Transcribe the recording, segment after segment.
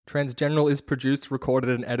Transgeneral is produced, recorded,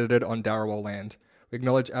 and edited on Darawal land. We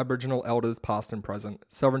acknowledge Aboriginal elders past and present.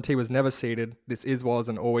 Sovereignty was never ceded. This is, was,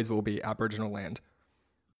 and always will be Aboriginal land.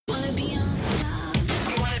 Wanna be on top.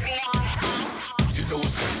 You know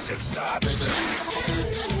what's inside, baby.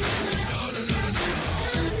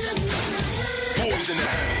 Boys in the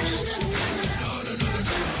house.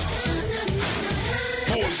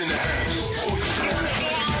 Boys in the house.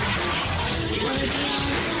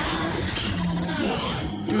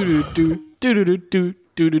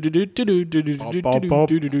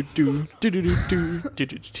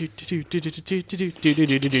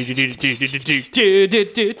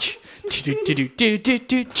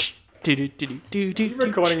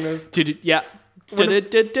 Recording this. Yeah.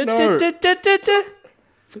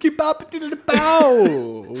 Skip up to the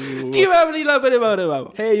bow.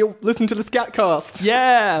 Hey, you're listening to the Scatcast.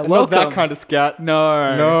 Yeah, I love welcome. that kind of scat.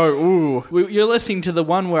 No. No, ooh. You're listening to the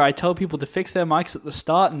one where I tell people to fix their mics at the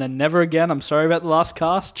start and then never again. I'm sorry about the last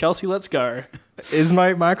cast. Chelsea, let's go. Is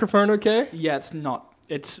my microphone okay? Yeah, it's not.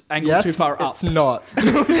 It's angled too far up. It's not.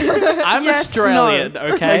 I'm Yes, Australian,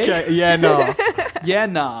 okay? Okay, yeah, no. Yeah,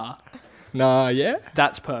 nah. Nah, yeah?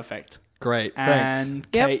 That's perfect. Great, thanks. And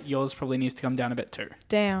Yep. Kate, yours probably needs to come down a bit too.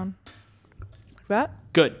 Down. That?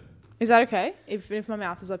 Good. Is that okay? If my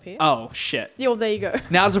mouth is up here? Oh, shit. Yeah, well, there you go.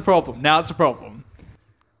 Now it's a problem.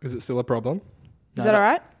 Is it still a problem? Is that all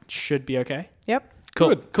right? Should be okay. Yep. Cool.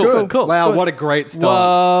 Good, Cool. good. Cool. Wow, Good. what a great start.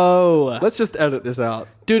 Whoa. Let's just edit this out.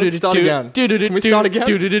 Let's start again. Can we start again? I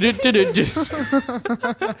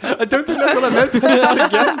don't think that's what I meant. Start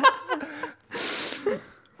again.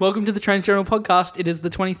 Welcome to the Transjournal Podcast. It is the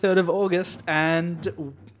 23rd of August,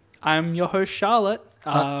 and I'm your host, Charlotte.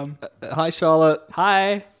 Hi, Charlotte.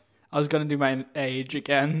 Hi. I was going to do my age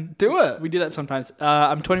again. Do it. We do that sometimes.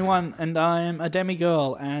 I'm 21, and I'm a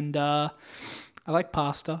demigirl, and I like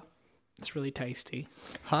pasta. It's really tasty.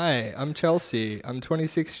 Hi, I'm Chelsea. I'm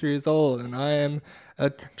 26 years old, and I am a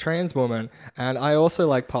trans woman. And I also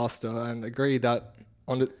like pasta, and agree that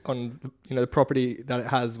on the property that it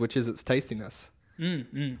has, which is its tastiness.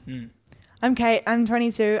 I'm Kate. I'm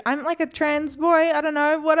 22. I'm like a trans boy. I don't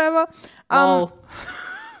know. Whatever. Well,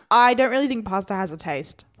 I don't really think pasta has a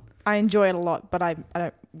taste. I enjoy it a lot, but I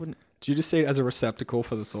wouldn't. Do you just see it as a receptacle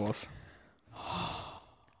for the sauce?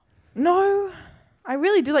 No, I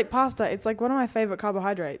really do like pasta. It's like one of my favorite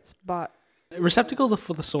carbohydrates. But receptacle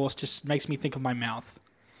for the sauce just makes me think of my mouth.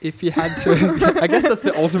 If you had to, I guess that's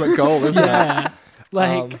the ultimate goal, isn't it? Yeah.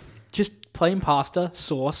 Like, just plain pasta,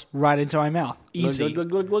 sauce, right into my mouth. Easy.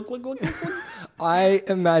 Look. I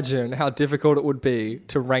imagine how difficult it would be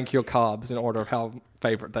to rank your carbs in order of how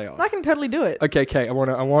favorite they are. I can totally do it. Okay, Kate, I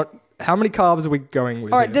want. How many carbs are we going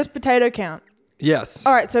with? All right, here? does potato count? Yes.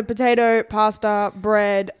 All right, so potato, pasta,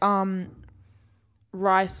 bread,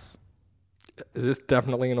 rice. Is this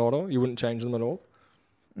definitely in order? You wouldn't change them at all?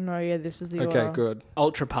 No, yeah, this is the Okay, order. good.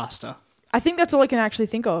 Ultra pasta. I think that's all I can actually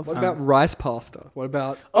think of. What about rice pasta? What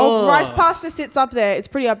about... Oh, rice pasta sits up there. It's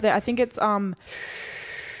pretty up there. I think it's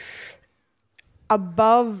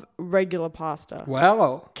above regular pasta.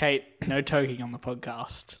 Wow. Kate, no toking on the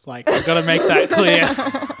podcast. Like, I've got to make that clear.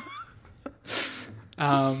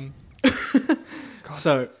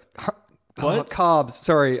 So, what? Oh, carbs.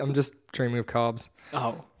 Sorry, I'm just dreaming of carbs.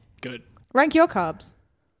 Oh, good. Rank your carbs.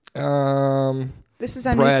 This is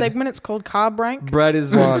our new Bread. segment. It's called Carb Rank. Bread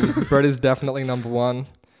is one. Bread is definitely number one.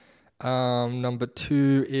 Number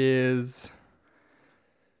two is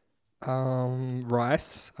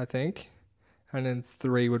rice, I think. And then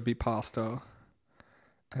 3 would be pasta.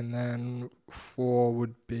 And then 4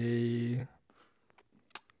 would be...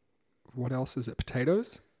 What else is it?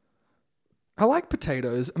 Potatoes? I like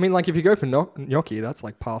potatoes. I mean, like, if you go for gnocchi, that's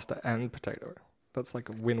like pasta and potato. That's like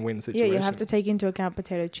a win-win Yeah, situation. you have to take into account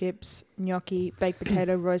potato chips, gnocchi, baked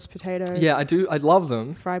potato, roast potato, Yeah, I do. I love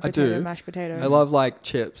them. fried I potato, do. mashed potato. I love like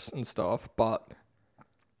chips and stuff, but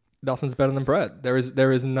nothing's better than bread. There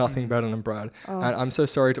is nothing better than bread. Oh. And I'm so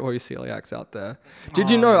sorry to all you celiacs out there. Did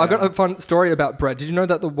you know? I got a fun story about bread. Did you know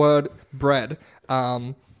that the word bread?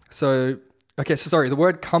 The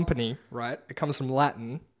word company, right? It comes from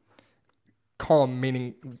Latin, com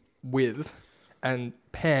meaning with, and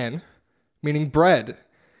pan meaning bread.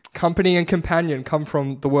 Company and companion come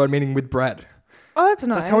from the word meaning with bread. Oh, that's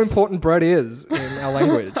nice. That's how important bread is in our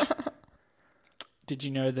language. Did you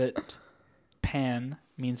know that pan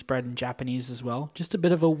means bread in Japanese as well? Just a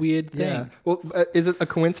bit of a weird thing. Yeah. Well, is it a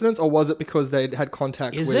coincidence or was it because they had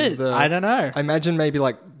contact Is with it? the... I don't know. I imagine maybe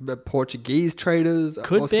like the Portuguese traders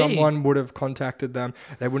Could or be. someone would have contacted them.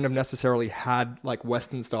 They wouldn't have necessarily had like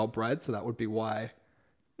Western style bread, so that would be why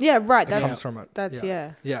Yeah, right. it comes That's from it.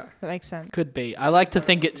 yeah. Yeah. That makes sense. Could be. I like to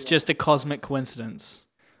think it's just a cosmic coincidence.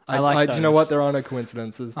 I like Do you know those. what? There are no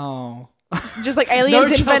coincidences. Oh. Just like No, aliens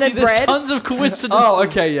Chelsea, invented there's bread. tons of coincidences. Oh,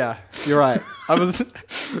 okay, yeah. You're right.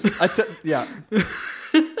 I said, yeah.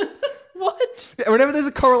 What? Whenever there's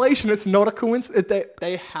a correlation, it's not a coincidence.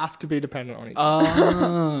 They have to be dependent on each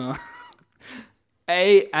other.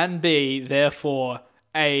 A and B, therefore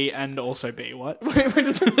A and also B. What?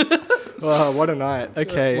 Oh, what a night.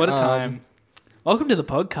 Okay. What a time. Welcome to the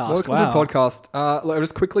podcast. Welcome wow. to the podcast. Look, I'll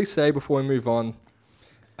just quickly say before we move on,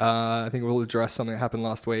 I think we'll address something that happened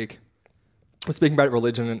last week. We're speaking about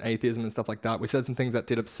religion and atheism and stuff like that. We said some things that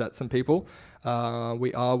did upset some people.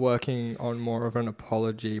 We are working on more of an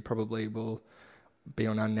apology. Probably will be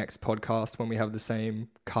on our next podcast when we have the same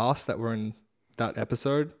cast that were in that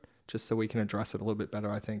episode, just so we can address it a little bit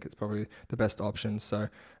better. I think it's probably the best option. So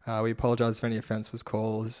we apologize if any offense was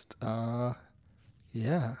caused.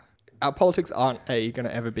 Yeah. Our politics aren't going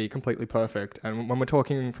to ever be completely perfect. And when we're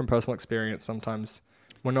talking from personal experience, sometimes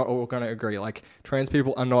we're not all going to agree. Like, trans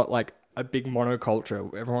people are not like a big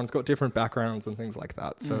monoculture. Everyone's got different backgrounds and things like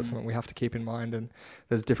that. So it's something we have to keep in mind. And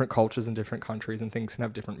there's different cultures in different countries and things can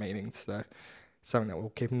have different meanings. So something that we'll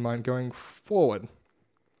keep in mind going forward.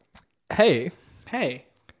 Hey, Hey.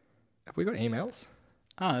 have we got emails?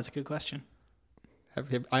 Oh, that's a good question.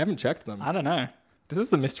 I haven't checked them. I don't know. This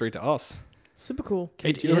is a mystery to us. Super cool.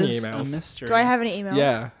 Kate, It do you have any is a emails? mystery. Do I have any emails?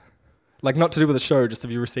 Yeah. Like, not to do with the show, just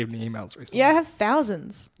have you received any emails recently? Yeah, I have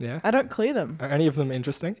thousands. Yeah? I don't clear them. Are any of them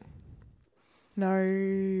interesting? No.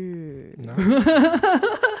 No?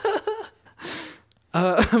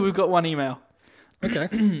 We've got one email. Okay.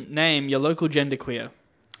 Name, your local genderqueer.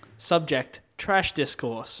 Subject, trash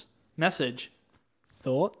discourse. Message,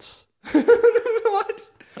 thoughts? What?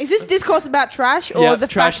 Is this discourse about trash or Yeah, the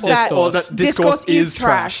trash fact that discourse. Or that discourse is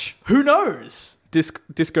trash. Who knows?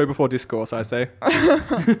 Disco before discourse, I say.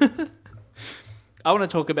 I want to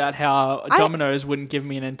talk about how Domino's wouldn't give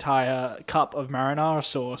me an entire cup of marinara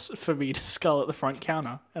sauce for me to scull at the front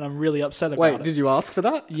counter, and I'm really upset about Wait, it. did you ask for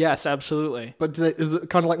that? Yes, absolutely. But is it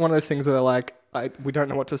kind of like one of those things where they're like, we don't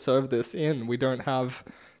know what to serve this in. We don't have...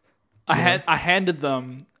 I handed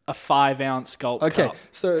them a 5-ounce gulp Okay, cup.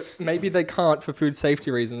 so maybe they can't, for food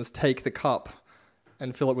safety reasons, take the cup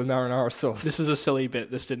and fill it with marinara sauce. This is a silly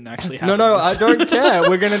bit. This didn't actually happen. No, I don't care.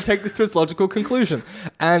 We're going to take this to its logical conclusion.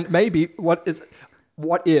 And maybe what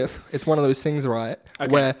if it's one of those things, right,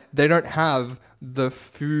 Okay. where they don't have the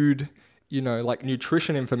food, like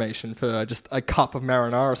nutrition information for just a cup of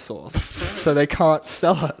marinara sauce, so they can't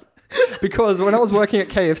sell it. Because when I was working at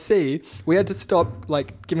KFC, we had to stop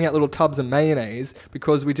like giving out little tubs of mayonnaise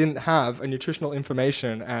because we didn't have a nutritional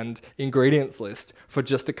information and ingredients list for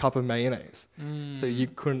just a cup of mayonnaise. So you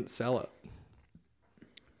couldn't sell it.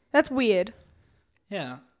 That's weird.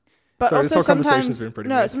 Yeah. But Sorry, this also whole conversation's sometimes, been pretty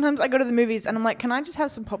no, weird. sometimes I go to the movies and I'm like, can I just have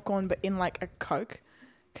some popcorn but in like a Coke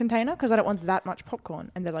container? Because I don't want that much popcorn.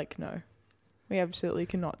 And they're like, no, we absolutely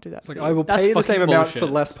cannot do that. It's like, for you." I will That's pay the same fucking amount for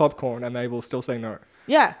bullshit. less popcorn, and they will still say no.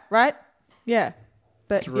 Yeah, right? Yeah.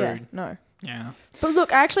 But It's yeah, rude. no. Yeah. But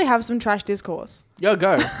look, I actually have some trash discourse. Yo,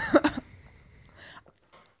 go.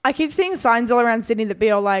 I keep seeing signs all around Sydney that be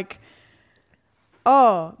all like,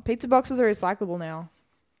 oh, pizza boxes are recyclable now.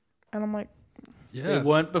 And I'm like, Yeah, They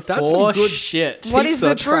weren't That's some before. good Shit. What is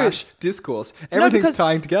the trash truth? discourse. Everything's because-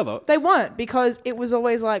 tying together. they weren't because it was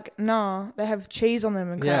always like, nah, they have cheese on them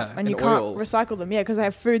and crap. Yeah, and you and can't oil. recycle them. Yeah, because they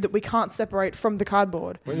have food that we can't separate from the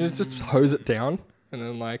cardboard. When you just hose it down and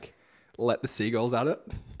then like let the seagulls at it.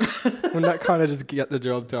 Wouldn't that kind of just get the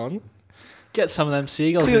job done? Get some of them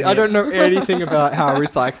seagulls. Clearly, in I here. don't know anything about how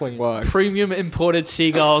recycling works. Premium imported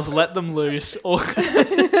seagulls. Let them loose. Or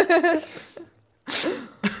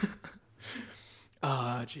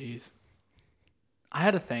oh, jeez. I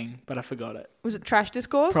had a thing, but I forgot it. Was it trash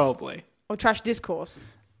discourse? Probably. Or trash discourse?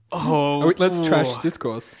 Oh, Let's trash ooh.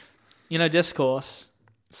 discourse. Discourse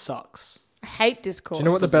sucks. I hate discourse. Do you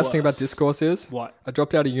know what the best thing about worst. discourse is? What? I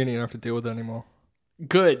dropped out of uni and I don't have to deal with it anymore.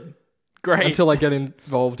 Good. Great. Until I get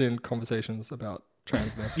involved in conversations about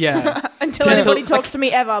transness. yeah. Until Until- anybody talks to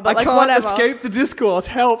me ever, but I like can't whatever. escape the discourse.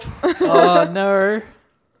 Help. Oh no.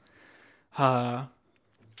 I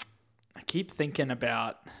keep thinking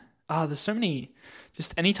about. There's so many.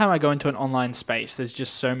 Just anytime I go into an online space, there's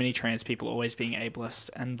just so many trans people always being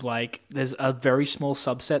ableist, and like there's a very small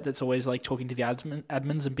subset that's always like talking to the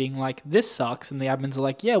admins and being like, "This sucks," and the admins are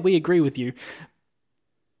like, "Yeah, we agree with you."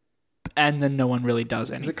 and then no one really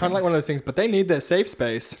does anything. Is it kind of like one of those things? But they need their safe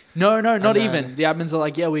space. No, not And even. The admins are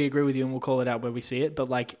like, yeah, we agree with you and we'll call it out where we see it. But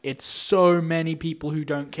like, it's so many people who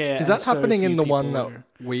don't care. Is and that so happening in few the one people that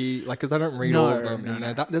who- we like? Because I don't read No, all of them. no, in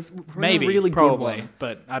there. no. There's Maybe, a really good probably, one.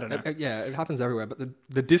 but I don't know. Yeah, it happens everywhere. But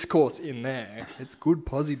the discourse in there, it's good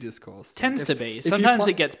posy discourse. Tends Like, to if- be. if you Sometimes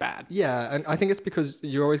fi- it gets bad. Yeah, and I think it's because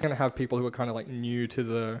you're always going to have people who are kind of like new to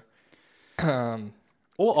the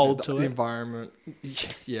Or old to the it. environment.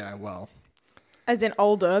 Yeah, well, As in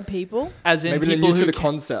older people. As in maybe they're people new to who the ca-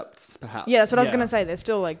 concepts, perhaps. Yeah, that's what I was Yeah. going to say. They're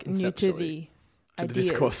still like new to the Conceptually. To the ideas.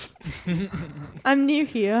 discourse. I'm new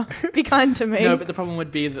here. Be kind to me. No, but the problem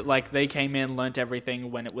would be that like they came in, learnt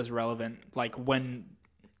everything when it was relevant, like when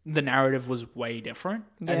the narrative was way different,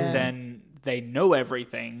 Yeah. and then they know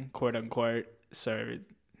everything, quote unquote. So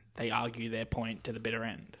they argue their point to the bitter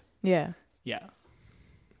end. yeah. Yeah.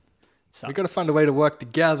 We got to find a way to work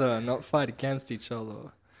together, not fight against each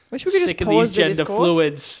other. Wish we could Sick just of pause these the gender discourse.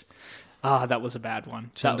 fluids. Ah, that was a bad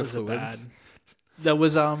one. Gender that was fluids. a bad. That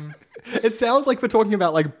was It sounds like we're talking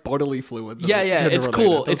about like bodily fluids. yeah, it's Gender-related,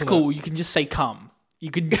 cool. It's doesn't cool. it? You can just say come.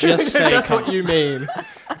 You can just say That's come. what you mean.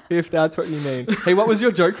 If that's what you mean. Hey, what was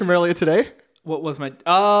your joke from earlier today? What was my?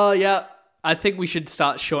 Oh yeah. I think we should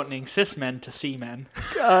start shortening cis men to C men.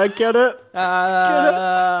 Get it?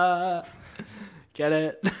 Get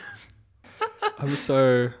it? I'm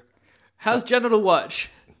so... How's genital watch?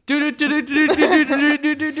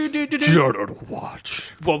 Jordan,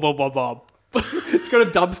 watch. Bob, bob, bob, bob. It's got a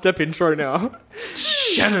dubstep intro now.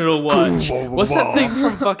 Genital watch. What's that thing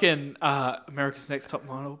from fucking America's Next Top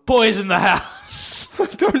Model? Boys in the House. I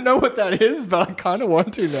don't know what that is, but I kind of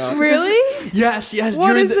want to now. Really? Yes. What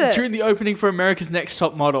during is it? During the opening for America's Next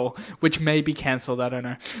Top Model, which may be cancelled. I don't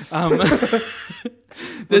know.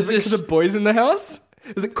 There's Is it because of boys in the house?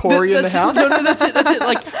 Is it Corey in the That's it. house? No, that's it. That's it.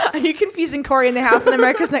 Like Are you confusing Corey in the House and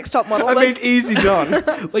America's Next Top Model? I mean, easy done.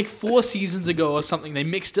 like 4 seasons ago or something, they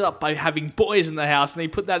mixed it up by having boys in the house and they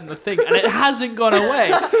put that in the thing and it hasn't gone away.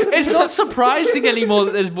 It's not surprising anymore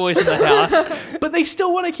that there's boys in the house, but they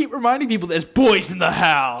still want to keep reminding people there's boys in the Are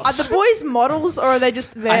house. the boys models or are they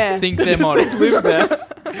just there? I think they're models. Live there.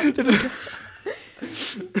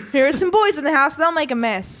 Here are some boys in the house. They'll make a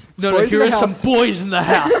mess. No, Boys in here the are house. some boys in the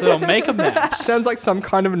house that'll make a mess. Sounds like some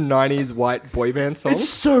kind of 90s white boy band song. It's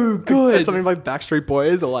so good. It's something like Backstreet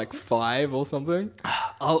Boys or like Five or something.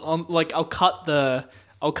 I'll cut the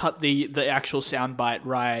actual soundbite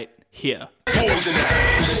right here. Boys in the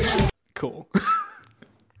house. Cool.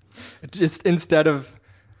 Just instead of,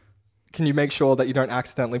 can you make sure that you don't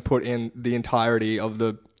accidentally put in the entirety of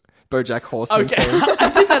the BoJack Horseman Okay, theme? I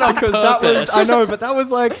did that on Because purpose. that was, I know, but that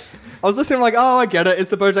was like, I was listening like, oh, I get it. It's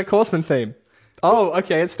the BoJack Horseman theme. Oh,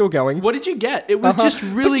 okay, it's still going. What did you get? It was just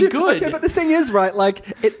really But good. Okay, but the thing is, right, like,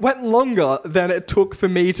 it went longer than it took for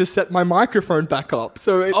me to set my microphone back up.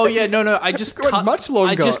 So it, Oh yeah, no, I just It went cut much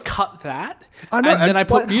longer. I just cut that, I know, and then I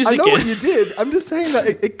put music I know in. what you did. I'm just saying that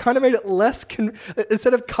it kind of made it less,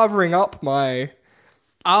 instead of covering up my...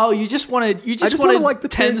 Oh, you just wanted I just wanted wanted like the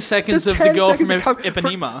 10 seconds of the girl from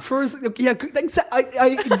Ipanema.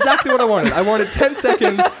 Exactly what I wanted. I wanted 10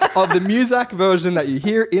 seconds of the Muzak version that you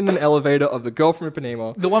hear in an elevator of the girl from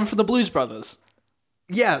Ipanema. The one from the Blues Brothers.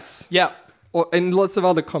 Yes. Yep. Or and lots of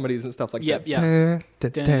other comedies and stuff like Yep, that.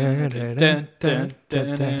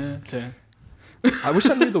 I wish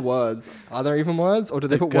I knew the words. Are there even words, or do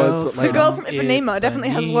they put words? But The like, girl from Ipanema definitely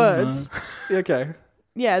has words. okay.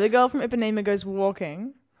 Yeah, the girl from Ipanema goes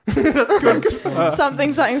walking.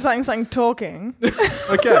 Something, talking.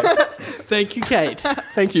 Okay. Thank you, Kate.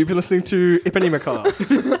 Thank you. You've been listening to Ipanema Cast.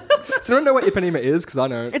 Does anyone know what Ipanema is? Because I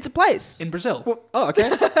know. It's a place. In Brazil. Well, oh, okay.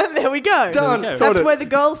 There we go. Done. go. That's Sorted. where the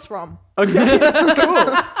girl's from. Okay.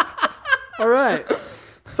 Cool. All right.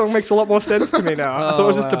 Song makes a lot more sense to me now. I thought it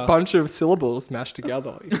was just wow. a bunch of syllables mashed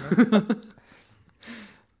together. You know?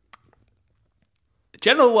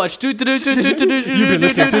 Genital watch. You've been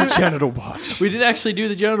listening to Genital Watch. We didn't actually do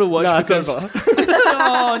the genital watch Nah, it's because over.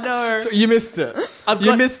 oh no. So you missed it.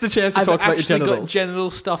 You missed the chance to I've talk about your actually got genitals. genital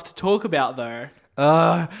stuff to talk about though.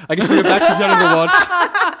 I guess we go back to Genital Watch.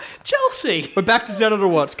 Chelsea. We're back to Genital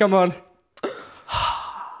Watch. Come on.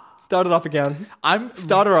 Start it up again. I'm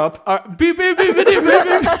Start her up. beep, beep, beep, beep, beep, beep.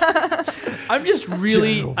 I'm just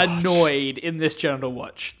really Genital watch. annoyed in this genital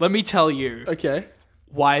watch. Let me tell you. Okay.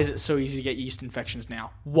 Why is it so easy to get yeast infections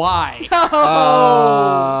now? Why?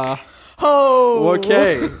 Oh.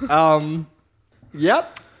 Okay.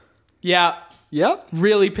 Yep. Yeah, Yep.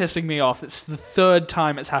 really pissing me off. It's the 3rd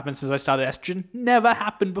time it's happened since I started estrogen. Never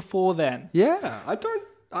happened before then. Yeah. I've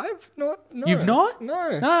not. No. You've not?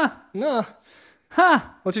 No. Ah, Nah. Huh?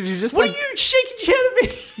 What did you just What like? are you shaking your head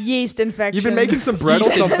at me? Yeast infections. You've been making some bread or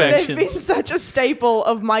Yeast something. infection. They've been such a staple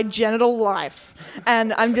of my genital life.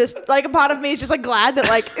 And I'm just, like, a part of me is just, like, glad that,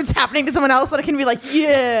 like, it's happening to someone else that I can be like,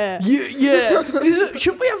 yeah. Yeah.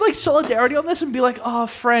 Shouldn't we have like solidarity on this and be like, oh,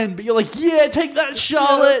 friend? But you're like, yeah, take that,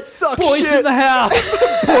 Charlotte. suck Boys shit. in the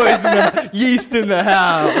house. Yeast in the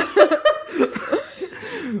house.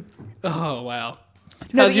 Oh wow.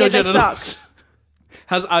 No, How's but your yeah, they genitals? suck.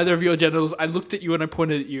 How's either of your genitals? I looked at you and I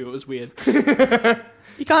pointed at you. It was weird.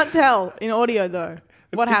 You can't tell in audio, though,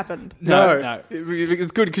 what happened. No.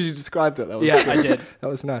 It's good because you described it. That was Yeah, I did. That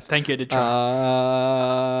was nice. Thank you. I did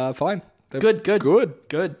try. Fine. They're Good.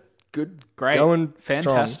 Good. Great. Going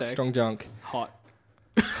Fantastic. Strong junk. Hot.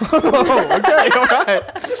 Okay, all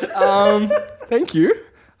right. Thank you.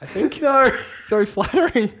 I think No, it's very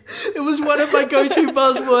flattering. it was one of my go-to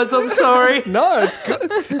buzzwords. I'm sorry. No, it's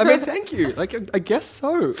good. I mean, thank you. Like, I guess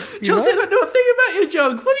so. You Chelsea, I know? don't know a thing about your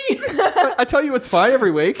junk. What are you? I tell you, it's fine every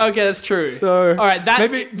week. Okay, that's true. So all right, that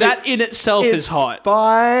maybe in itself it's is hot.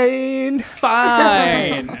 Fine.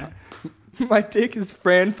 Fine. My dick is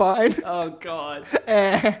Fran fine. Oh God.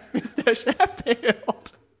 Mr.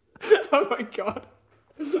 Sheffield. Oh my god.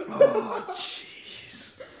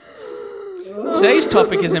 Today's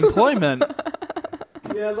topic is employment.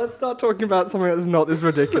 Yeah, let's start talking about something that's not this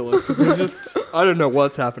ridiculous. Because I don't know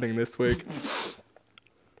what's happening this week.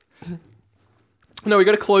 No, we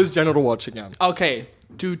got to close Genital Watch again. Okay.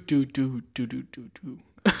 Do. Genital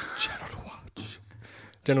Watch.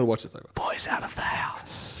 Genital Watch is over. Boys out of the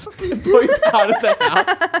house. Boys out of the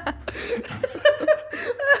house.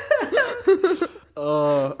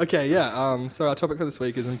 Okay, yeah. So our topic for this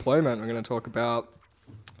week is employment. We're going to talk about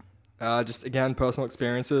just, again, personal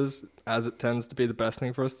experiences, as it tends to be the best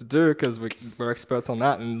thing for us to do because we're experts on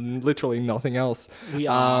that and literally nothing else. We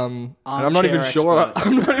are. And I'm not even sure. experts.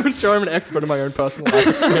 I'm not even sure I'm an expert in my own personal life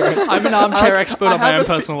experience. I'm an armchair expert on my have own a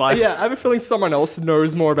personal life. Yeah, I have a feeling someone else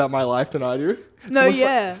knows more about my life than I do. No, Someone's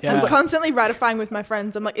yeah. Yeah. I'm constantly ratifying with my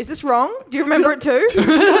friends. I'm like, is this wrong? Do you remember it too?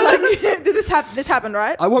 Like, did this happen? This happened,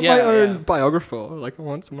 right? I want Yeah, my own yeah. biographer. Like, I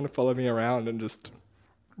want someone to follow me around and just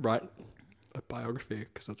write a biography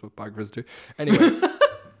because that's what biographers do. Anyway,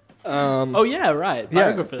 Oh yeah, right. yeah,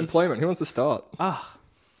 Biographers. employment. Who wants to start?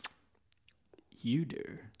 You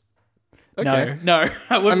do. Okay. No.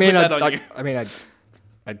 I wouldn't put that on you.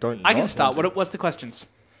 I don't. I can not start. want to. What's the questions?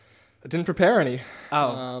 I didn't prepare any.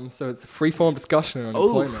 Oh. So it's a free-form discussion on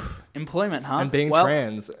Oh, employment employment, huh? and being Well,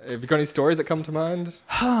 trans. Have you got any stories that come to mind?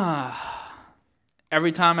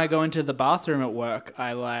 every time I go into the bathroom at work,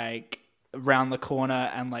 I like round the corner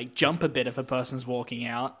and like jump a bit if a person's walking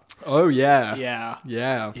out. Oh yeah. Yeah.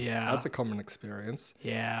 Yeah. Yeah. That's a common experience.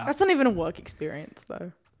 Yeah. That's not even a work experience,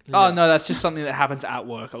 though. Oh no, that's just something that happens at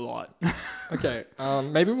work a lot. Okay.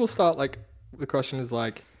 Maybe we'll start like the question is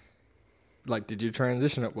like did you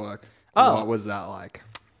transition at work? Oh. What was that like?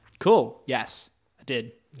 Cool. Yes, I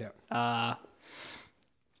did. Yeah.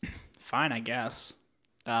 Fine, I guess.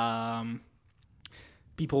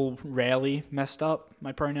 People rarely messed up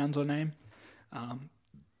my pronouns or name. A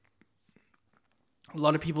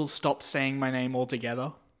lot of people stopped saying my name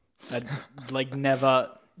altogether. I like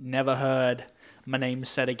never heard my name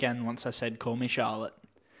said again once I said call me Charlotte.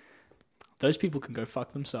 Those people can go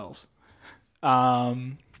fuck themselves.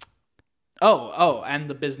 And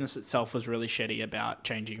the business itself was really shitty about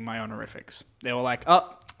changing my honorifics. They were like,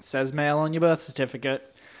 oh, says male on your birth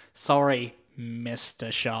certificate. Sorry,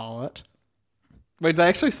 Mr. Charlotte. Wait, did they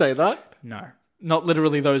actually say that? No, not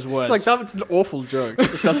literally those words. It's like that's an awful joke.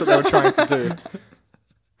 If that's what they were trying to do.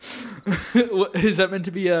 Is that meant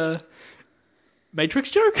to be a Matrix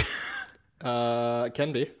joke? It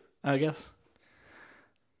can be. I guess.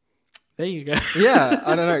 There you go. Yeah,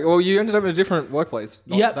 I don't know. Well, you ended up in a different workplace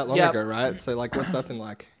not Yep, that long yep. ago, right? So, like, what's that been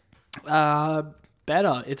like?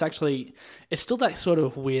 Better. It's still that sort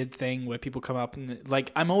of weird thing where people come up and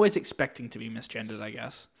like I'm always expecting to be misgendered, I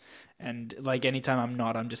guess. And like anytime I'm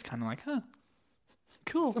not, I'm just kind of like, huh,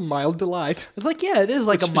 cool. It's a mild delight. It's like, yeah, it is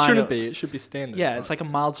like Which a it mild. shouldn't be. It should be standard. Yeah, but- it's like a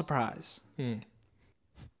mild surprise.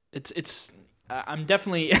 It's. I'm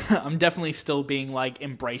definitely still being like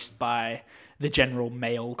embraced by the general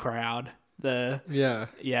male crowd. yeah.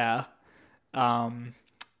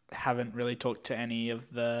 Haven't really talked to any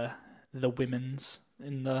of the women's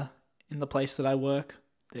in the place that I work.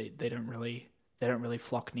 They don't really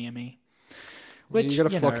flock near me. Which you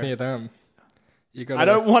gotta flock know, near them. You gotta. I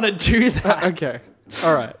don't want to do that. Okay.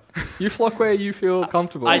 All right. You flock where you feel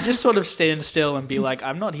comfortable. I just sort of stand still and be like,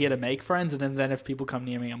 I'm not here to make friends. And then if people come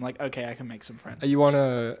near me, I'm like, okay, I can make some friends. Are you on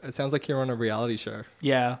a? It sounds like you're on a reality show.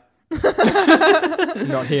 Yeah. You're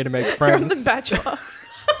not here to make You're on The friends. Bachelor.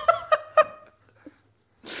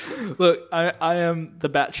 Look, I am the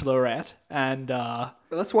Bachelorette, and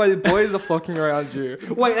That's why the boys are flocking around you.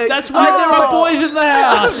 Wait, that's why there are boys in the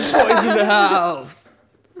house. boys in the house.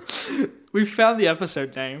 We found the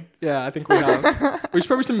episode name. Yeah, I think we have. We should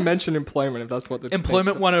probably mention employment if that's what the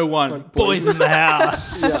Employment 101. Boys. Boys in the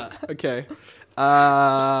house. Yeah. Okay.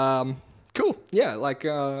 Cool. Yeah. Like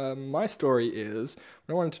my story is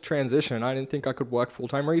when I wanted to transition, I didn't think I could work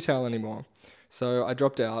full-time retail anymore, so I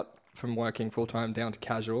dropped out from working full-time down to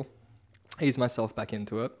casual, eased myself back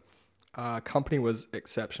into it. Company was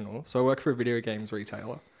exceptional. So I worked for a video games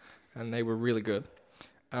retailer, and they were really good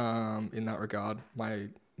in that regard. I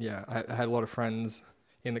had a lot of friends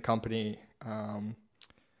in the company,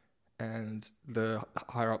 and the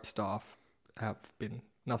higher up staff have been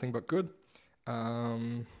nothing but good.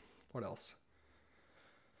 What else?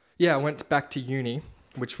 Yeah, I went back to uni,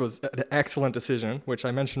 which was an excellent decision, which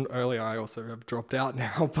I mentioned earlier. I also have dropped out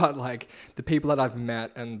now, but like the people that I've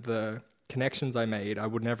met and the connections I made, I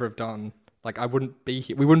would never have done. Like I wouldn't be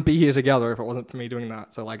here. We wouldn't be here together if it wasn't for me doing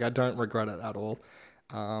that. So like I don't regret it at all.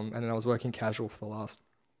 And then I was working casual for the last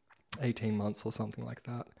 18 months or something like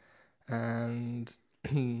that. And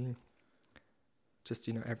just,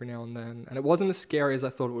 every now and then. And it wasn't as scary as I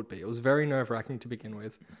thought it would be. It was very nerve-wracking to begin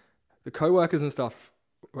with. The co-workers and stuff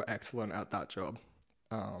were excellent at that job.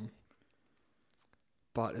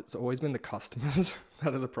 But it's always been the customers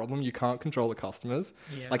that are the problem. You can't control the customers.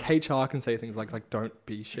 Yeah. Like HR can say things like don't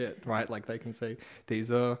be shit, right? Like they can say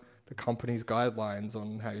these are the company's guidelines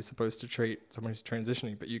on how you're supposed to treat someone who's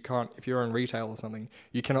transitioning, but you can't, if you're in retail or something,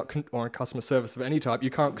 you cannot, or in customer service of any type, you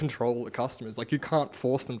can't control the customers. Like you can't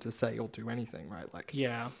force them to say or do anything, right? Like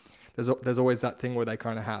Yeah. there's always that thing where they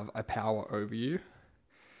kind of have a power over you.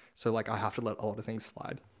 So like I have to let a lot of things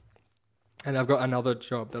slide. And I've got another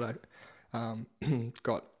job that I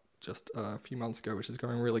got just a few months ago, which is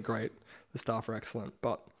going really great. The staff are excellent,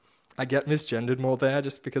 but I get misgendered more there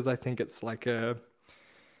just because I think it's like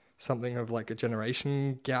something of like a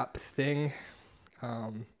generation gap thing.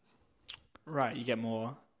 Right, you get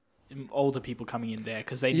more older people coming in there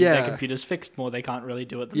because they need their computers fixed more. They can't really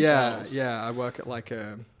do it themselves. Yeah. I work at like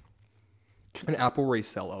an Apple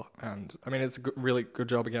reseller, and I mean it's a really good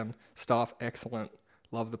job again. Staff excellent,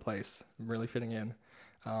 love the place, really fitting in.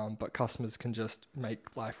 But customers can just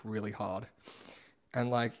make life really hard.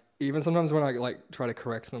 And like, even sometimes when I like try to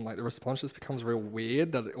correct them, like the response just becomes real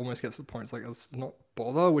weird that it almost gets to the point it's like, let's not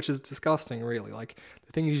bother, which is disgusting really. Like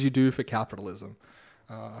the things you do for capitalism.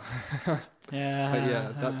 Yeah. But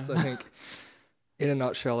yeah, that's, I think in a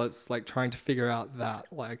nutshell, it's like trying to figure out that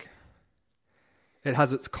like it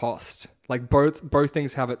has its cost. Like both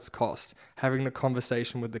things have its cost. Having the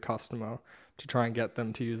conversation with the customer to try and get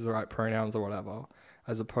them to use the right pronouns or whatever,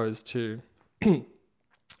 as opposed to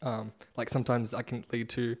like sometimes that can lead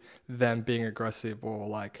to them being aggressive or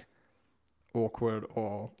like awkward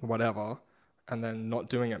or whatever, and then not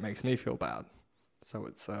doing it makes me feel bad. So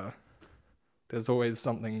it's there's always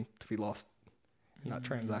something to be lost in that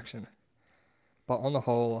transaction. But on the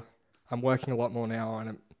whole, I'm working a lot more now,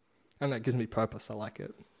 and it gives me purpose. I like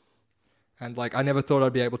it. And like I never thought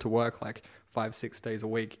I'd be able to work like 5-6 days a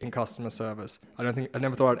week in customer service. I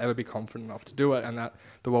never thought I'd ever be confident enough to do it, and that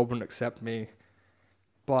the world wouldn't accept me.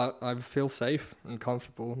 But I feel safe and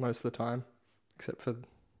comfortable most of the time, except for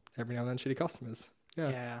every now and then shitty customers.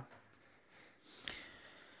 Yeah.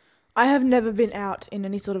 I have never been out in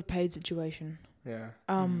any sort of paid situation. Yeah.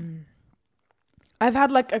 I've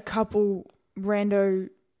had like a couple rando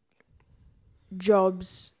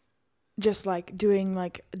jobs, just like doing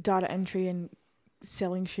like data entry and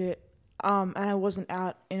selling shit. And I wasn't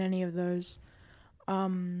out in any of those.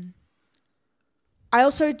 I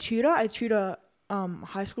also tutor. I tutor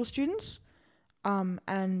high school students.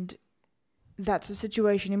 And that's a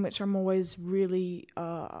situation in which I'm always really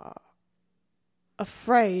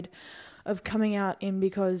afraid of coming out in,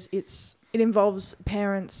 because it involves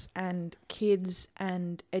parents and kids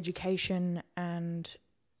and education, and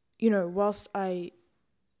whilst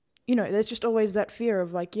there's just always that fear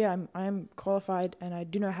of like, I am qualified and I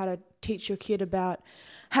do know how to teach your kid about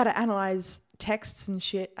how to analyze texts and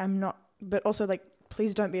shit. I'm not, but also like,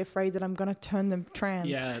 please don't be afraid that I'm going to turn them trans.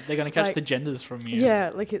 Yeah, they're going to catch the genders from you.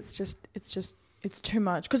 Yeah, like it's too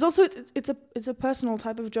much. Because also it's a personal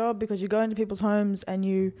type of job, because you go into people's homes and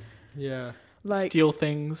you like steal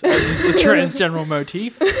things as the transgeneral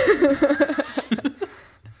motif.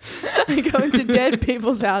 I go into dead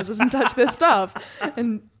people's houses and touch their stuff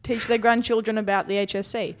and teach their grandchildren about the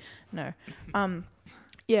HSC. No.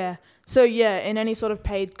 Yeah. So yeah, in any sort of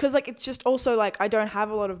paid, because like it's just also like I don't have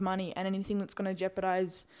a lot of money, and anything that's going to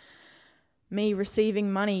jeopardize me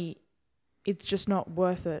receiving money, it's just not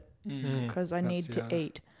worth it, because I need to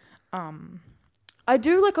eat. I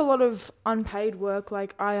do like a lot of unpaid work.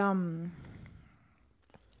 Like I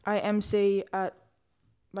MC at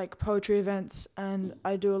like poetry events, and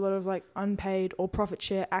I do a lot of like unpaid or profit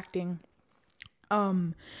share acting.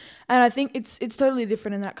 And I think it's totally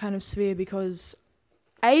different in that kind of sphere because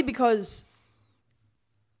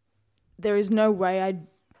there is no way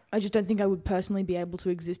I just don't think I would personally be able to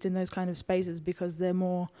exist in those kind of spaces because they're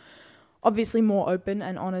obviously more open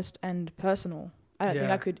and honest and personal. I don't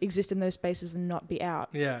think I could exist in those spaces and not be out.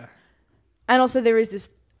 Yeah. And also there is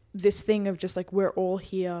this thing of just like we're all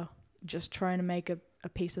here just trying to make a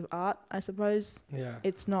piece of art, I suppose. Yeah.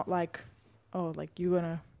 It's not like, oh, like you're going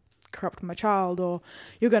to corrupt my child or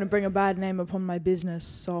you're going to bring a bad name upon my business,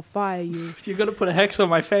 so I'll fire you. You're going to put a hex on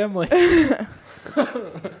my family.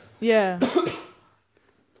 Yeah.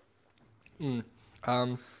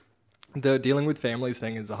 The dealing with families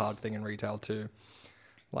thing is a hard thing in retail too.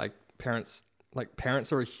 Like parents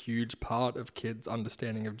are a huge part of kids'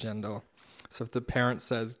 understanding of gender. So if the parent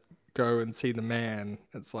says go and see the man,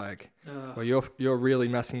 it's like, well, you're really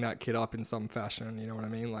messing that kid up in some fashion. You know what I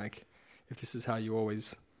mean? Like, if this is how you're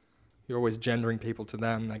always gendering people to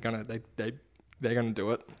them, they're gonna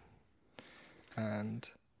do it. And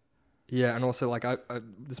yeah, and also like I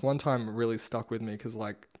this one time really stuck with me because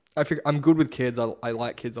like I figure I'm good with kids. I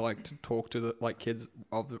like kids. I like to talk to kids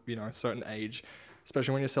of the a certain age.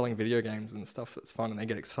 Especially when you're selling video games and stuff, it's fun and they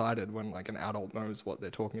get excited when like an adult knows what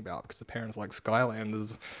they're talking about because the parents are like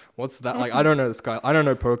Skylanders, what's that? Like I don't know I don't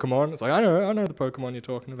know Pokemon. It's like I know the Pokemon you're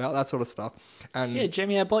talking about, that sort of stuff. And yeah,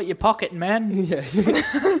 Jimmy, I bought your Pocket Man. Yeah.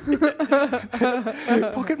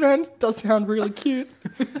 Pocket Man does sound really cute.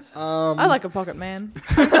 I like a Pocket Man.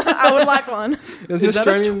 I would like one. There's Is that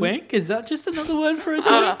a twink? Is that just another word for a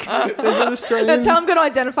twink? There's an Australian. That's how I'm going to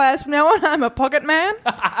identify us from now on. I'm a Pocket Man.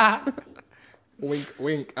 Wink,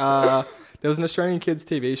 wink. There was an Australian kids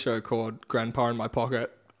TV show called Grandpa in My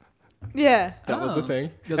Pocket. Yeah. That was the thing.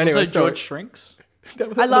 There's Anyway, also George Shrinks.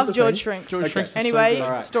 I love George Shrinks. George Shrinks is so Anyway, good. All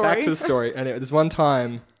right, story. back to the story. Anyway, there's one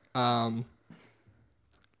time,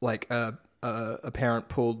 like a parent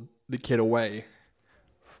pulled the kid away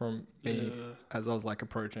from me as I was like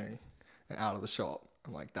approaching and out of the shop.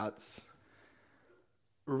 I'm like, that's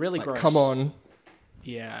Really like, gross. come on.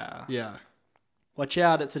 Yeah. Yeah. Watch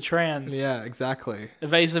out, it's a trans. Yeah, exactly.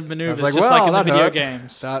 Evasive maneuvers, like, just well, like in the that video hurt.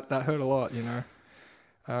 games. That hurt a lot,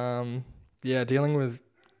 Yeah, dealing with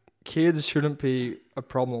kids shouldn't be a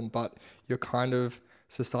problem, but you're kind of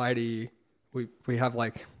society. We have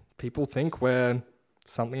like people think we're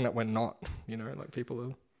something that we're not. Like people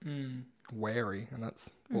are wary, and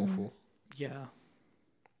that's awful. Yeah.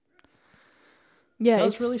 Yeah, It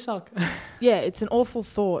does it's really suck. Yeah, it's an awful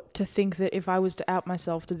thought to think that if I was to out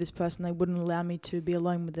myself to this person, they wouldn't allow me to be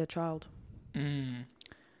alone with their child.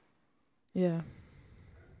 Yeah.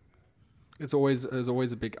 There's always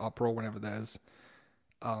a big uproar whenever there's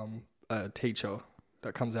a teacher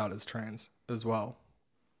that comes out as trans as well.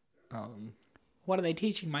 What are they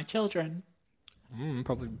teaching my children?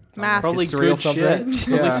 Probably Math. Probably history or good something. shit.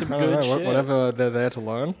 Yeah, Probably some I don't good know, shit. whatever they're there to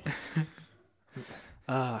learn.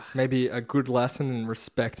 Maybe a good lesson in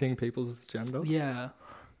respecting people's gender. Yeah.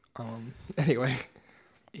 Anyway.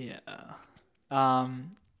 Yeah.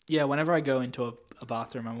 Yeah, whenever I go into a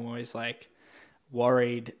bathroom, I'm always like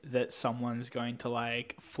worried that someone's going to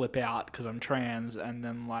like flip out because I'm trans and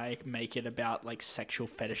then like make it about like sexual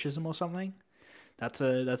fetishism or something. That's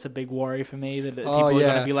a big worry for me that people are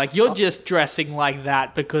going to be like, you're just dressing like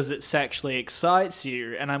that because it sexually excites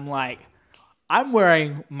you. And I'm like, I'm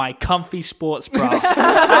wearing my comfy sports bra.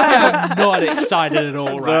 I am not excited at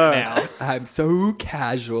all right now. I'm so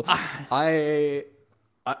casual. Can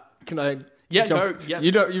I? Yeah, jump? go. Yeah.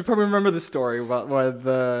 You probably remember the story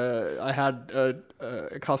where I had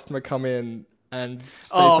a customer come in and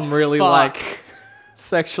say some really like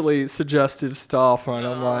sexually suggestive stuff, and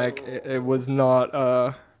I'm like, it was not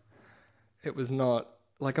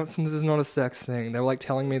like this is not a sex thing. They were like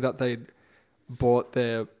telling me that they'd bought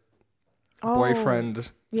their boyfriend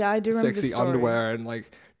Yeah, I do remember sexy this story. underwear and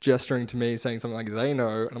like gesturing to me saying something like they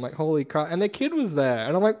know, and I'm like, holy crap, and their kid was there,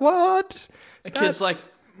 and I'm like, what? The kid's like,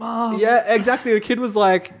 Mom. Yeah, exactly. The kid was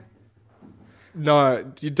like,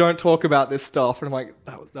 no, you don't talk about this stuff, and I'm like,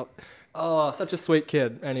 such a sweet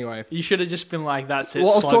kid. Anyway, You should have just been like, that's it,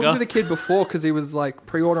 well, I was slugger. talking to the kid before because he was like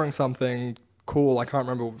pre-ordering something cool. I can't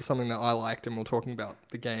remember, something that I liked, and we were talking about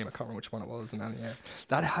the game. I can't remember which one it was, and then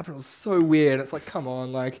that happened. It was so weird. It's like, come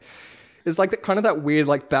on, like. It's like kind of that weird,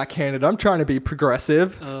 like backhanded. I'm trying to be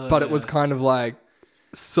progressive, but it was kind of like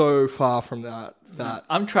so far from that.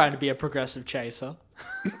 I'm trying to be a progressive chaser.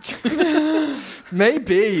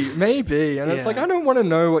 maybe, and it's like I don't want to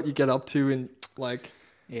know what you get up to in like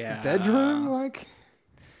Yeah. bedroom, like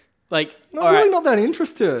Not really alright, not that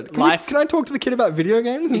interested. Can I talk to the kid about video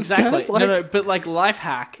games exactly. instead? Like, No, but like life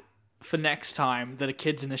hack for next time that a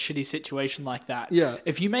kid's in a shitty situation like that. Yeah.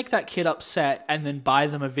 If you make that kid upset and then buy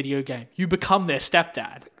them a video game, you become their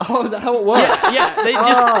stepdad. Oh, is that how it works? Yeah, they that's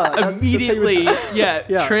just immediately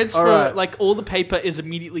Yeah, transfer, alright. like all the paper is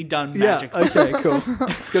immediately done Yeah. magically. Okay. Cool.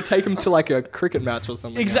 Let's go take him to like a cricket match or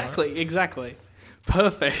something. Exactly.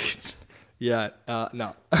 Perfect. Yeah.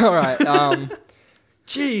 No. All right.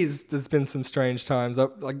 Jeez, there's been some strange times. I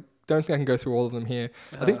don't think I can go through all of them here.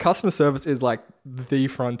 I think customer service is like the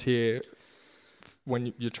frontier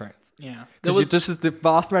when you're trans. Yeah. Because this is the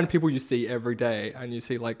vast amount of people you see every day, and you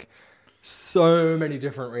see like so many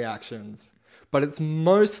different reactions. But it's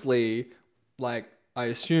mostly like, I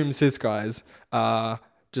assume cis guys,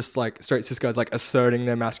 just like straight cis guys, like asserting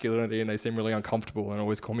their masculinity, and they seem really uncomfortable and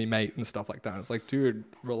always call me mate and stuff like that. It's like, dude,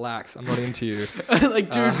 relax, I'm not into you. Like,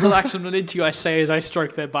 dude, relax, I'm not into you, I say as I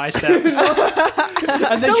stroke their biceps.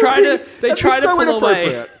 And they try to so pull away.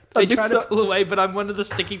 inappropriate. They That'd be try so- to pull away, but I'm one of the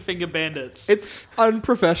sticky finger bandits. It's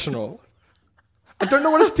unprofessional. I don't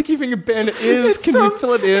know what a sticky finger bandit is. Can you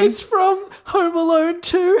fill it in? It's from Home Alone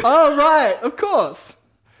 2. Oh, right, of course.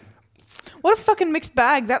 What a fucking mixed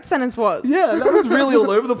bag that sentence was. Yeah, that was really all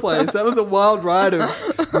over the place. That was a wild ride of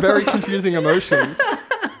very confusing emotions.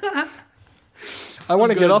 I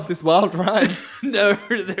want to get off this wild ride. No,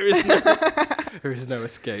 there is no. There is no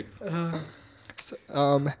escape. So,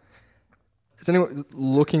 is anyone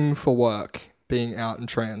looking for work being out and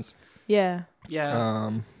trans? Yeah. Yeah.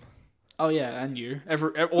 Um, Oh yeah, and you. All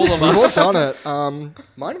of we've all us. done it.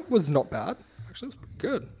 Mine was not bad. Actually, it was pretty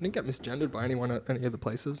good. Didn't get misgendered by anyone at any of the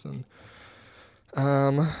places, and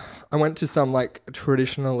I went to some like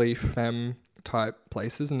traditionally femme type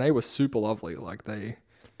places, and they were super lovely. Like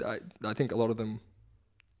I think a lot of them,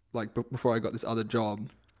 like before I got this other job,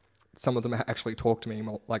 some of them actually talked to me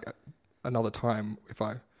like another time if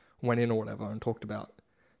I went in or whatever and talked about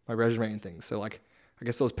my resume and things. So like, I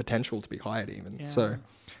guess there was potential to be hired even. Yeah. So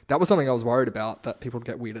that was something I was worried about, that people would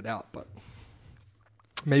get weirded out, but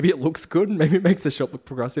maybe it looks good. Maybe it makes the shop look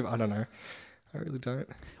progressive. I don't know. I really don't.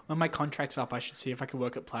 When my contract's up, I should see if I can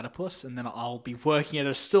work at Platypus, and then I'll be working at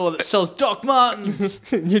a store that sells Doc Martens.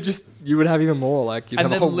 you would have even more, like you'd And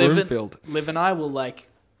have a then whole room filled. Liv and I will like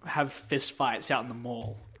have fist fights out in the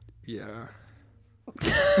mall. Yeah.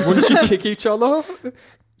 Wouldn't you kick each other?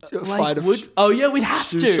 Fight of we'd have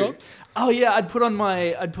shoe to. shops? Oh yeah, I'd put on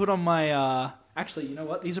my. Actually, you know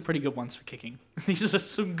what? These are pretty good ones for kicking. These are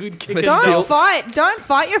some good kickers. Don't Don't Still-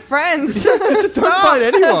 fight your friends. Just don't fight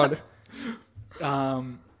anyone.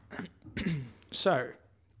 So,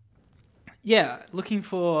 yeah, looking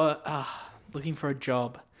for a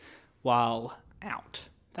job while out.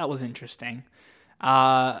 That was interesting.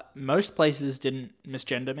 Most places didn't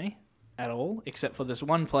misgender me at all, except for this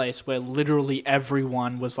one place where literally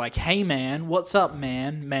everyone was like, "Hey man, what's up,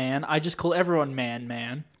 man? Man." I just call everyone man,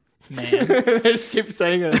 man, man. I just keep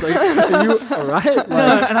saying it. It's like, are you alright?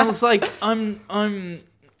 No, and I was like, I'm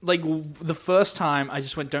like the first time I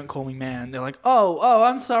just went, "Don't call me man." They're like, oh,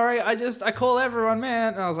 I'm sorry. I call everyone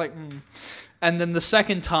man. And I was like, And then the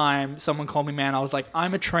second time someone called me man, I was like,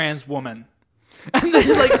 "I'm a trans woman." And then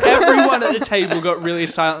like everyone at the table got really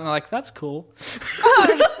silent and they're like, "That's cool."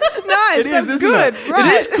 Nice, It is, that's isn't good. it?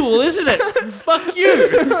 Right. It is cool, isn't it? Fuck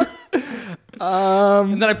you.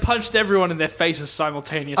 And then I punched everyone in their faces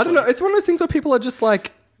simultaneously. I don't know. It's one of those things where people are just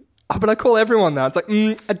like, "Oh, but I call everyone that." It's like,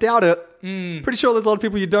 I doubt it. Pretty sure there's a lot of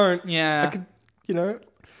people you don't. Yeah. I could,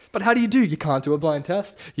 But how do? You can't do a blind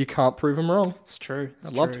test. You can't prove them wrong. It's true. It's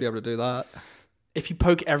I'd love true. to be able to do that. If you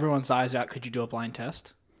poke everyone's eyes out, could you do a blind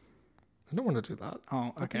test? I don't want to do that.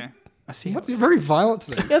 Oh, okay. I see. You're very violent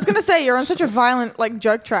today. I was gonna say you're on such a violent like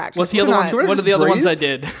joke track. What's the other tonight. one? What are just the other ones breathe? I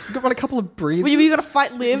did? You've got a couple of breathers. Well, you got to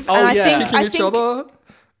fight Liv, Oh, and yeah. kicking I each think other,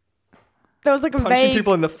 there was like punching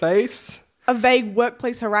people in the face. a vague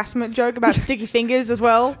workplace harassment joke about sticky fingers as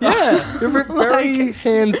well. Yeah, you're very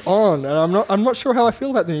hands on, and I'm not sure how I feel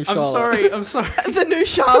about the new Charlotte. I'm sorry. The new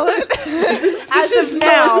Charlotte. As is of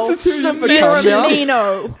now, this is who you've you're become now? a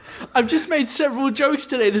Nino. I've just made several jokes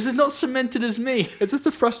today. This is not cemented as me. It's just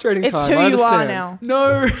a frustrating It's time. who I you are understand.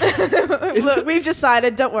 now. No. Look, we've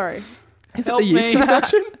decided. Don't worry. Is it Help the yeast me.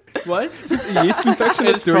 infection? What? Is it the yeast infection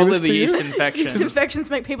that's It's doing probably this the to yeast you? infection. These infections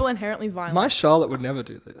make people inherently violent. My Charlotte would never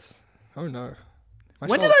do this. Oh no. My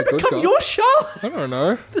When did Charlotte's I a good become girl. your Charlotte? I don't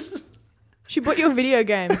know. She bought you a video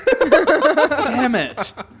game. Damn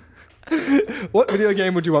it. What video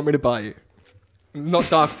game would you want me to buy you? Not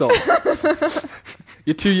Dark Souls.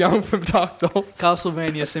 You're too young for Dark Souls.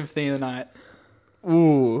 Castlevania Symphony of the Night.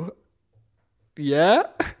 Ooh. Yeah?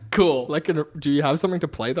 Cool. Like, do you have something to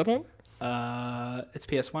play that on? It's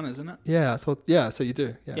PS1, isn't it? Yeah, I thought. Yeah, so you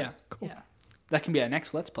do. Yeah. Yeah. Cool. Yeah. That can be our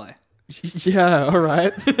next Let's Play. Yeah. All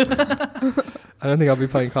right. I don't think I'll be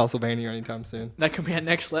playing Castlevania anytime soon. That can be our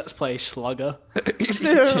next Let's Play, Slugger.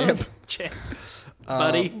 Champ. Champ.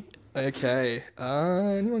 Buddy. Okay.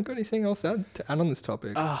 Anyone got anything else to add on this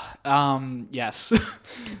topic? Yes.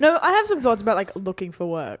 No, I have some thoughts about like looking for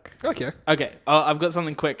work. Okay. Okay. I've got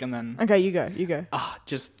something quick and then Okay, you go.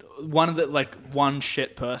 just one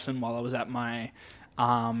shit person while I was at my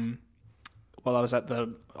while I was at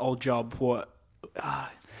the old job.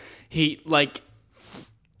 He like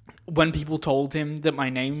when people told him that my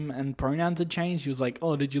name and pronouns had changed, he was like,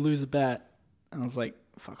 "Oh, did you lose a bet?" And I was like,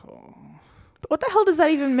 "Fuck off." But what the hell does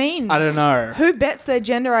that even mean? I don't know. Who bets their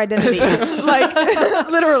gender identity? Like,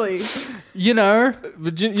 literally. You know,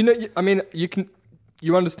 But you know, I mean,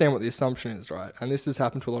 you understand what the assumption is, right? And this has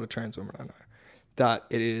happened to a lot of trans women I know, that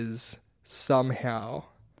it is somehow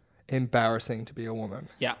embarrassing to be a woman,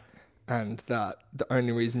 yeah, and that the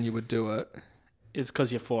only reason you would do it it's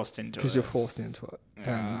because you're forced into it. because you're forced into it,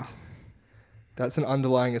 Yeah. and that's an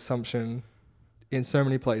underlying assumption in so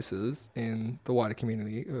many places in the wider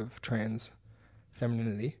community of trans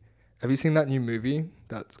femininity. Have you seen that new movie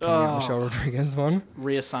that's coming out, Michelle Rodriguez one?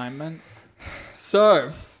 Reassignment.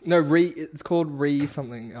 So, no, it's called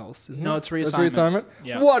something else, isn't it? No, it's It's reassignment. reassignment?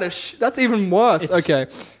 Yeah. What that's even worse. It's-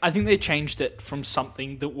 Okay. I think they changed it from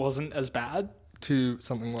something that wasn't as bad To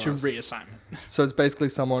something worse. to reassignment. So it's basically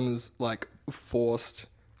someone is like forced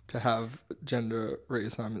to have gender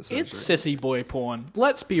reassignment surgery. It's sissy boy porn.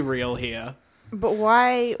 Let's be real here. But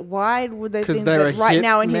why would they 'Cause think they're that a right hit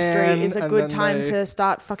now in history man is a and good then time they- to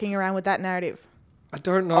start fucking around with that narrative? I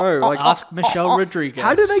don't know. Like, Ask Michelle Rodriguez.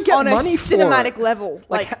 how do they get On a money for cinematic it? level.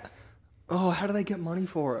 Like, How do they get money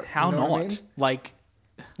for it? How You know not? what I mean? Like,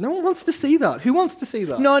 No one wants to see that. Who wants to see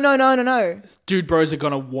that? no. dude bros are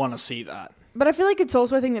gonna want to see that. But I feel like it's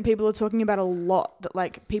also a thing that people are talking about a lot, that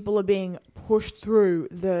like people are being pushed through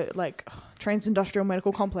the like trans-industrial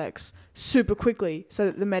medical complex super quickly so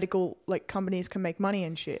that the medical like companies can make money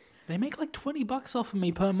and shit. They make like $20 off of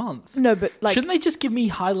me per month. No, but like Shouldn't they just give me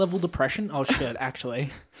high-level depression? Oh shit,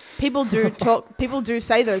 actually. people do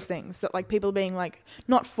say those things, that like people being like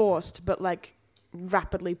not forced but like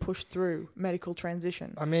rapidly pushed through medical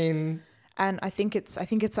transition. I mean, And I think it's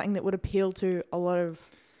something that would appeal to a lot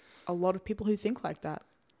of people who think like that.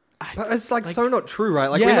 but it's like so not true, right?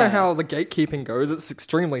 Like we know Yeah. how the gatekeeping goes. It's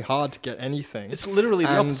extremely hard to get anything. It's literally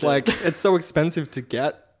the and opposite. like it's so expensive to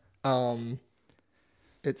get.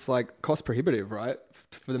 It's like cost prohibitive, right?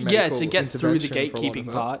 For the medical yeah, to get through the intervention for a lot of gatekeeping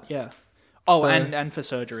it. part, yeah. Oh, So- and for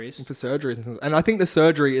surgeries. for surgeries and things. And I think the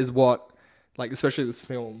surgery is what, like, especially this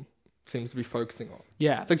film seems to be focusing on.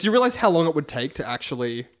 Yeah. It's like, do you realize how long it would take to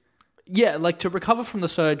actually Yeah, like to recover from the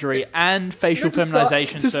surgery and facial to start-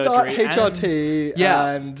 feminization to start surgery. HRT? Yeah.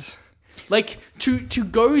 and Like to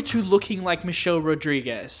go to looking like Michelle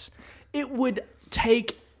Rodriguez, it would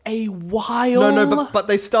take a while. no, but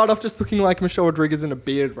they start off just looking like Michelle Rodriguez in a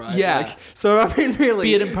beard, right? Yeah. Like, so I mean, really,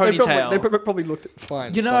 Beard and ponytail. They probably looked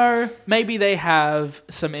fine. You know, maybe they have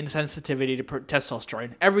some insensitivity to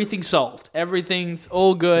testosterone. Everything's solved. Everything's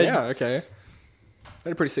all but, good. yeah, okay. They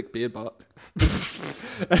had a pretty sick beard, but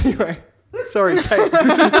anyway, sorry, Kate.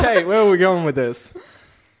 Kate, where are we going with this?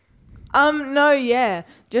 No, yeah.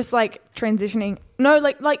 Just like transitioning. No,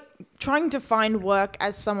 like trying to find work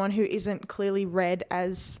as someone who isn't clearly read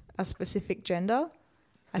as a specific gender,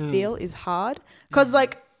 I feel is hard. Cause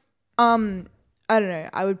like, I don't know,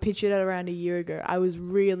 I would pitch it at around a year ago. I was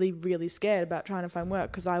really, really scared about trying to find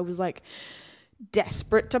work because I was like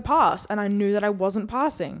desperate to pass and I knew that I wasn't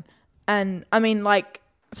passing. And I mean, like,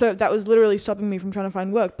 so that was literally stopping me from trying to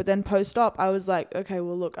find work. But then post-op, I was like, okay,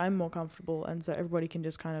 well, look, I'm more comfortable. And so everybody can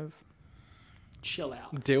just kind of, Chill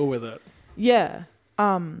out. Deal with it. yeah.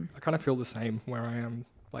 I kind of feel the same where I am.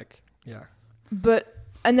 Like, yeah. But,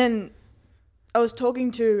 and then I was talking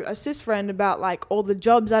to a cis friend about like all the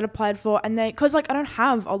jobs I'd applied for, and cause like I don't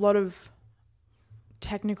have a lot of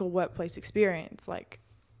technical workplace experience. Like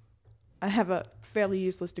I have a fairly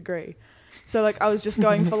useless degree. So like I was just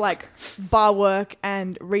going for like bar work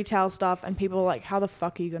and retail stuff, and people were like, how the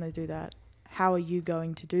fuck are you going to do that? How are you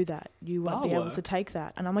going to do that? You won't Bar be able work? to take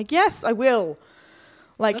that. And I'm like, yes, I will.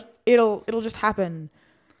 Like it'll just happen.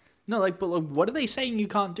 No, but what are they saying you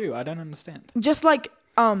can't do? I don't understand. Just like,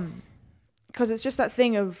 because it's just that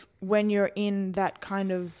thing of when you're in that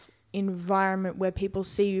kind of environment where people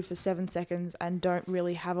see you for 7 seconds and don't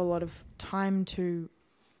really have a lot of time to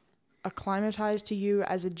acclimatize to you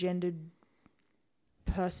as a gendered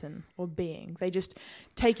person or being. They just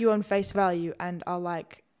take you on face value and are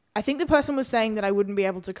like, I think the person was saying that I wouldn't be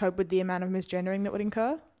able to cope with the amount of misgendering that would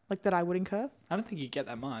incur, like that I would incur. I don't think you get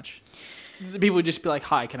that much. The people would just be like,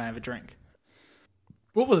 "Hi, can I have a drink?"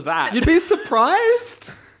 What was that? You'd be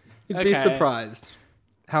surprised. You'd be Okay. surprised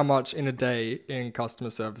how much in a day in customer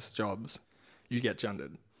service jobs you get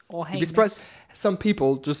gendered. Or You'd be surprised. Some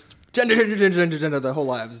people just gender their whole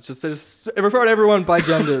lives. Just refer to everyone by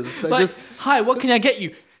genders. They Like, just, "Hi, what can I get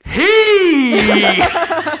you?" He.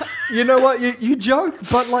 you know what? You joke,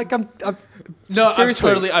 but like I'm No,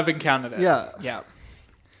 seriously. I've encountered it. Yeah. Yeah.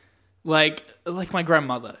 Like my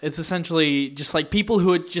grandmother. It's essentially just like people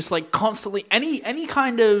who are just like constantly any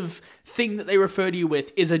kind of thing that they refer to you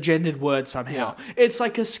with is a gendered word somehow. Yeah. It's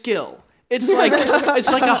like a skill. It's like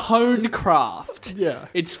a honed craft. Yeah.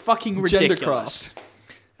 It's fucking ridiculous.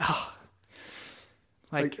 Gendercraft.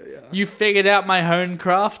 Like, yeah. you figured out my honed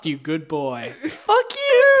craft, you good boy. Fuck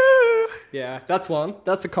you. Yeah, that's one.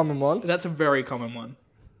 That's a common one. That's a very common one.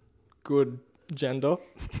 Good gender.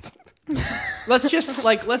 Let's just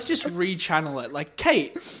rechannel it. Like,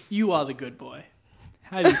 Kate, you are the good boy.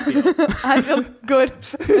 How do you feel? I feel good.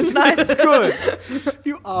 It's nice. Good.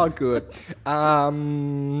 You are good.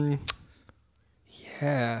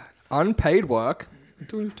 Yeah. Unpaid work.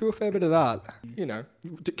 Do a fair bit of that. You know,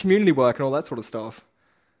 community work and all that sort of stuff.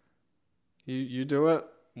 You do it.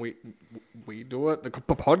 We do it. The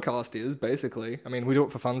podcast is basically. I mean, we do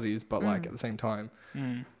it for funsies, but like at the same time,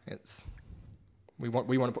 it's we want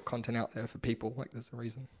to put content out there for people. Like there's a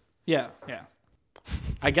reason. Yeah.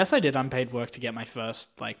 I guess I did unpaid work to get my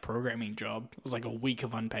first like programming job. It was like a week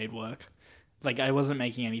of unpaid work. Like I wasn't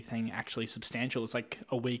making anything actually substantial. It's like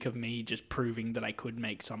a week of me just proving that I could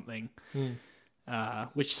make something,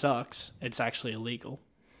 which sucks. It's actually illegal.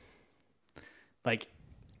 Like,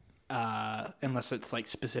 unless it's like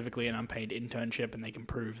specifically an unpaid internship and they can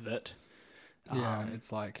prove that Yeah,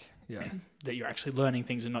 it's like that you're actually learning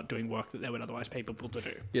things and not doing work that they would otherwise pay people to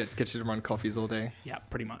do. yeah, just get you to run coffees all day. Yeah,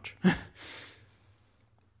 pretty much.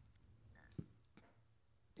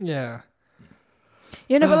 Yeah.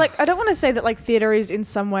 You know, but like, I don't want to say that like theatre is in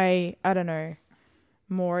some way, I don't know,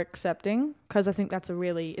 more accepting, because I think that's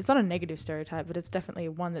it's not a negative stereotype, but it's definitely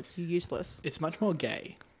one that's useless. It's much more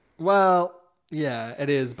gay. Well, yeah, it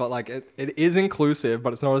is, but like it is inclusive,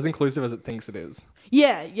 but it's not as inclusive as it thinks it is.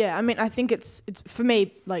 Yeah. I mean, I think it's for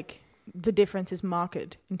me, like, the difference is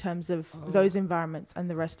marked in terms of those environments and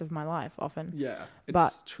the rest of my life often. Yeah, it's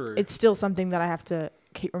But true. It's still something that I have to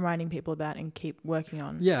keep reminding people about and keep working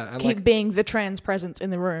on. Yeah, and keep like being the trans presence in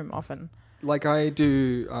the room often. like I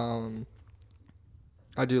do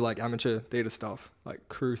like amateur theatre stuff, like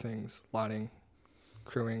crew things, lighting,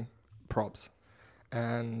 crewing, props.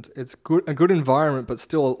 And it's a good environment, but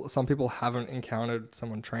still some people haven't encountered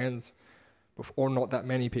someone trans before, or not that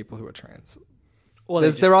many people who are trans. Or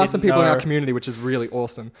There are some didn't people in our know. community, which is really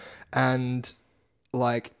awesome. And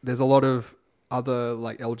like there's a lot of other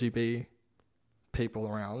like LGB people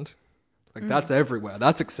around. Like that's everywhere.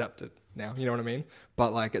 That's accepted now, you know what I mean?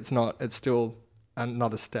 But like it's still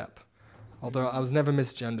another step. Although I was never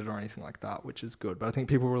misgendered or anything like that, which is good. But I think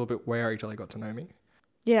people were a little bit wary till they got to know me.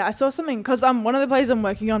 Yeah, I saw something because one of the plays I'm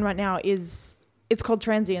working on right now it's called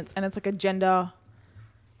Transients, and it's like a gender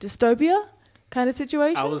dystopia kind of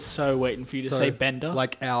situation. I was so waiting for you to So, say Bender.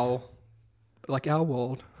 Like our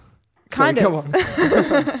world. Kind Sorry, of.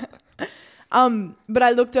 go on. But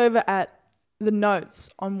I looked over at the notes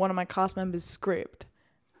on one of my cast members' script,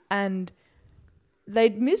 and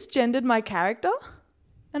they'd misgendered my character,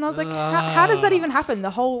 and I was like, how does that even happen?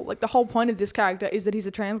 The whole point of this character is that he's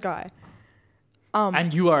a trans guy.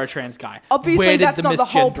 And you are a trans guy. Obviously, Where did that's not the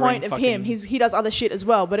whole misgendering point of him. He does other shit as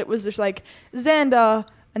well, but it was just like Xander,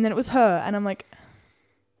 and then it was her, and I'm like,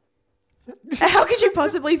 how could you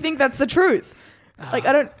possibly think that's the truth? Like,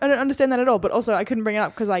 I don't understand that at all. But also, I couldn't bring it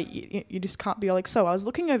up because you just can't be like, so I was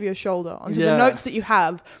looking over your shoulder onto the notes that you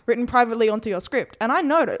have written privately onto your script, and I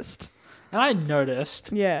noticed. And I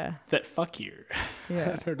noticed Yeah, that fuck you.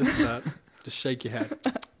 yeah. I noticed that. Just shake your head.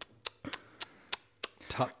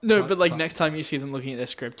 No, but like next time you see them looking at their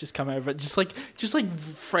script, just come over, just like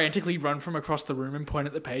frantically run from across the room and point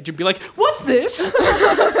at the page and be like, "What's this?"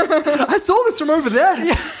 I saw this from over there.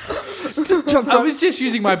 Yeah. Just jump I was just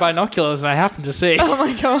using my binoculars and I happened to see. Oh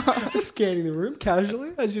my god. just scanning the room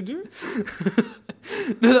casually, as you do.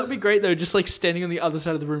 No, that'd be great though. Just like standing on the other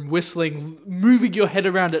side of the room, whistling, moving your head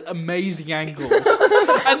around at amazing angles,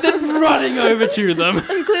 and then running over to them.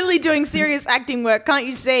 I'm clearly doing serious acting work, can't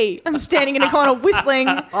you see? I'm standing in a corner whistling.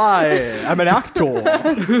 I am an actor.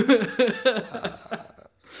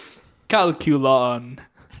 Calculon.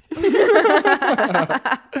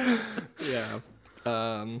 Yeah.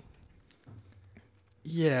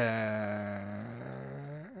 Yeah.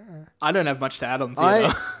 I don't have much to add on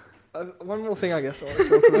theatre. One more thing I guess I want to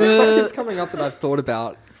talk about. Stuff keeps coming up that I've thought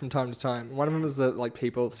about from time to time. One of them is that like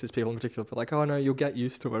cis people in particular feel like, oh no, you'll get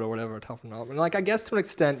used to it or whatever, toughen up. And like I guess to an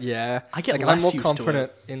extent, yeah. I get like, less I'm more used to it.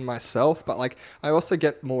 confident in myself, but like I also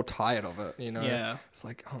get more tired of it, you know? Yeah. It's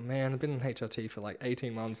like, oh man, I've been in HRT for like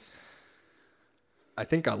 18 months. I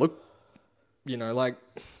think I look, you know, like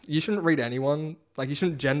you shouldn't read anyone, like you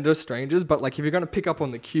shouldn't gender strangers, but like if you're going to pick up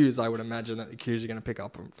on the cues, I would imagine that the cues you're going to pick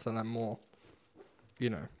up on some more, you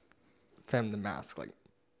know, feminine mask, like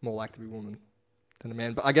more likely to be woman than a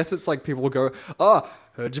man. But I guess it's like people will go, oh,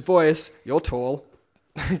 heard your voice, you're tall.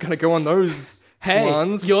 I'm going to go on those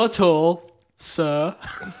ones. You're tall, sir.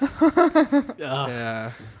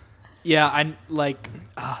 Yeah. Yeah, I like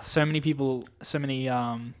so many people, so many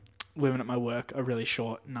women at my work are really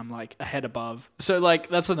short, and I'm like a head above. So like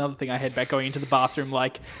that's another thing I hate about going into the bathroom,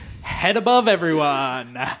 like head above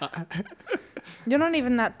everyone. You're not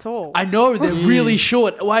even that tall. I know they're really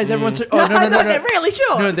short. Why is everyone so? Oh no, They're really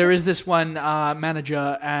short. No, there is this one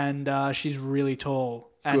manager, and she's really tall,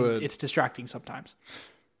 and it's distracting sometimes.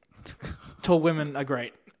 Tall women are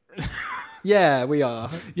great. Yeah, we are.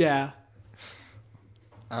 Yeah.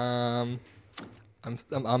 I'm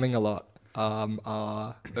umming a lot.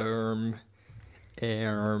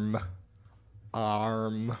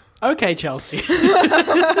 Arm. Okay, Chelsea.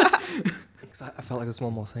 I felt like there's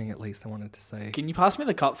one more thing at least I wanted to say. Can you pass me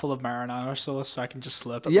the cup full of marinara sauce so I can just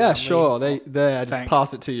slurp it? Yeah, loudly? sure. There, I just Thanks.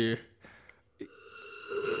 pass it to you.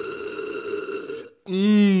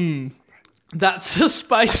 That's the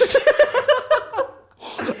spice.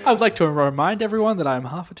 I'd like to remind everyone that I'm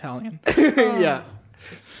half Italian. Yeah.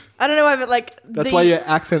 I don't know why, but like That's why your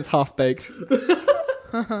accent's half baked. You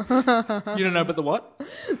don't know about the what?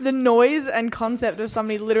 the noise and concept of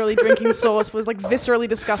somebody literally drinking sauce was like viscerally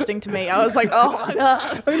disgusting to me. I was like, oh my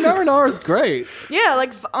god. I mean, marinara is great. Yeah,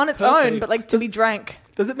 like on its Perfect. own, but like to be drank.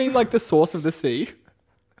 Does it mean like the source of the sea?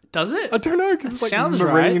 Does it? I don't know because it's like Sounds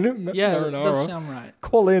marine right. Yeah, it marinara. does sound right.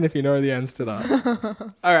 Call in if you know the answer to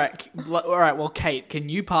that. All right. Well, Kate, can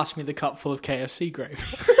you pass me the cup full of KFC gravy?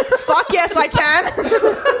 Fuck yes, I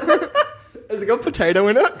can. Has it got potato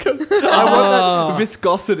in it? Because I want that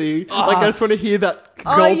viscosity. Like I just want to hear that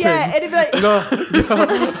Oh gulping. yeah, it'd be like,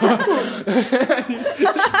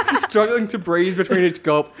 Struggling to breathe between each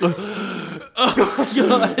gulp. no,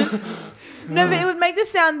 but it would make the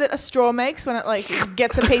sound that a straw makes when it like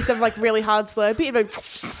gets a piece of like really hard Slurpee. It'd be like,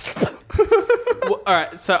 Well, all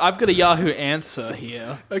right. So I've got a Yahoo answer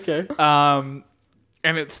here. Okay.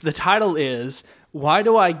 And it's the title is "Why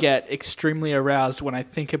do I get extremely aroused when I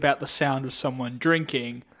think about the sound of someone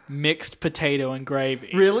drinking mixed potato and gravy?"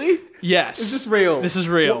 Really? Yes. Is this real? This is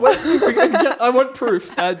real. I want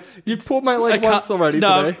proof. You pulled my I leg can't- once already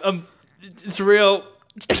no, today. It's real.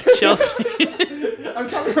 Chelsea. I'm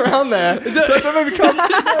coming around there. Don't make me come.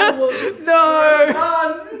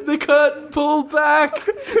 No! The curtain pulled back.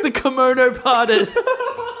 The kimono parted.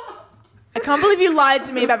 I can't believe you lied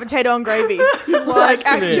to me about potato and gravy. to Like me.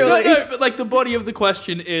 actually, No, but like the body of the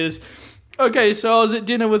question is, okay, so I was at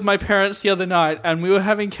dinner with my parents the other night and we were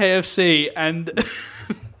having KFC and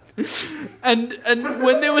and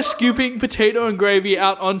when they were scooping potato and gravy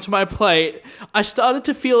out onto my plate, I started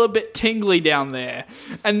to feel a bit tingly down there.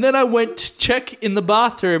 And then I went to check in the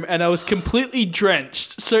bathroom and I was completely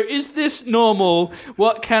drenched. So is this normal?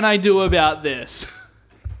 What can I do about this?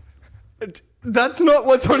 That's not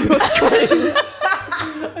what's on your screen.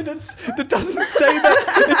 That doesn't say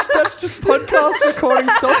that. That's just podcast recording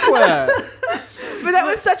software. but that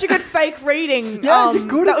was such a good fake reading. Yeah, you're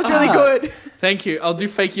good that at was really that. good. Thank you. I'll do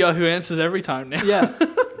fake Yahoo answers every time now. Yeah.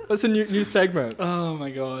 That's a new segment. Oh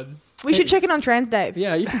my god. We should check in on Trans Dave.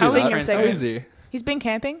 Yeah, you can How do is that. Trans How Dave? easy. He's been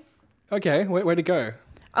camping. Okay, where to go?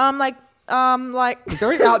 Like He's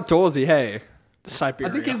very outdoorsy, hey. Siberia.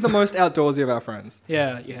 I think he's the most outdoorsy of our friends.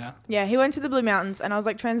 Yeah. yeah, he went to the Blue Mountains, and I was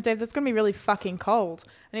like, Trans Dave, that's gonna be really fucking cold.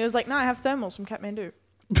 And he was like, no, I have thermals from Kathmandu.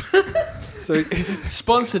 So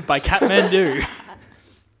Sponsored by Kathmandu.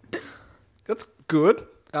 that's good.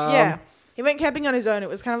 Yeah, he went camping on his own. It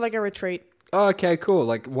was kind of like a retreat. Oh, okay, cool.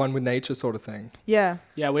 Like one with nature sort of thing. Yeah.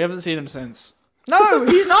 Yeah, we haven't seen him since. No,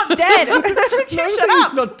 he's not dead. Shut He's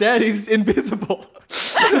up. not dead. He's invisible.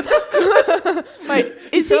 Wait,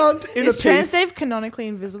 is he? found in Is a Trans piece. Dave canonically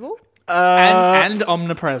invisible? And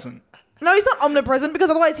omnipresent. No, he's not omnipresent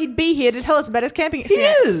because otherwise he'd be here to tell us about his camping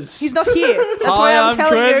experience. is. He's not here. That's Hi, why I'm I'm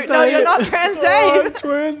telling Trans you. No, Dave. you're not Trans I'm Dave.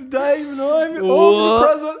 Trans Dave and I'm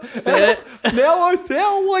What? omnipresent. And now I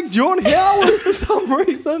sound like John Howard for some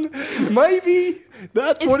reason. Maybe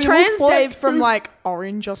that's Is what he Trans looks like Dave from too. like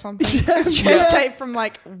Orange or something? Yeah, Is Trans yeah. Dave from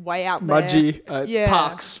like way out there? Mudgee Yeah.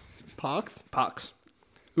 Parks. Parks? Parks.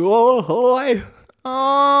 Oh, hi.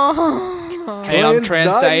 Oh. Hey, I'm Trans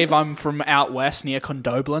Trans Dave. Dave. I'm from out west near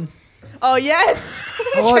Condoblin. Oh yes.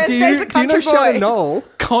 Oh, Trans do Dave's you a know country Shannon boy. Knoll?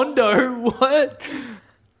 Condo? What?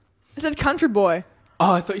 I said country boy.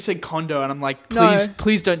 Oh, I thought you said condo, and I'm like, No.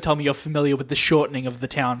 please don't tell me you're familiar with the shortening of the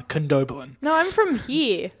town Condoblin. No, I'm from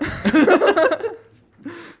here.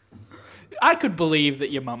 I could believe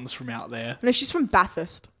that your mum's from out there. No, she's from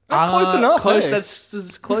Bathurst. Close enough. Close. hey?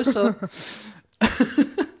 That's closer.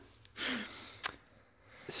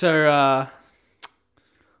 So,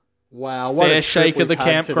 Wow. What fair a shake trip of the we've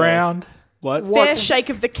had today. campground. What? Fair shake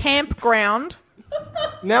of the campground.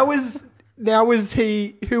 Now is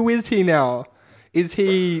he? Who is he now? Is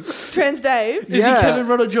he Trans Dave. Is he Kevin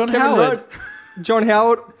Rudd or John Howard? Rudd? John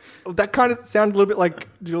Howard. That kind of sounded a little bit like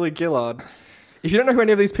Julia Gillard. If you don't know who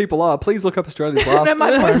any of these people are, please look up Australia's last No, my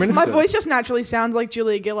Prime voice Ministers. just naturally sounds like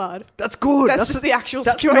Julia Gillard. That's good. That's just the actual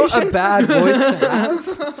That's situation. not a bad voice to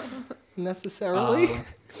have, necessarily.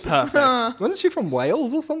 Perfect. Wasn't she from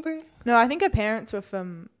Wales or something? No, I think her parents were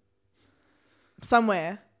from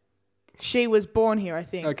somewhere. She was born here, I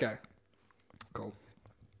think. Okay. Cool.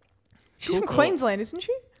 She's from Queensland, isn't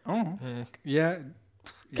she? Oh. Yeah.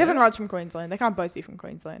 Kevin Rudd's from Queensland. They can't both be from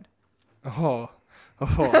Queensland. Oh.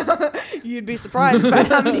 You'd be surprised about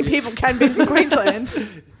how many people can be from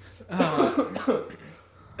Queensland.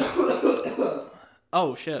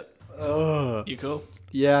 Oh shit. You cool?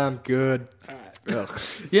 Yeah, I'm good.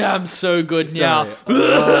 Yeah, I'm so good now.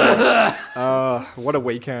 Sorry. What a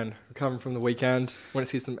weekend. Coming from the weekend. Went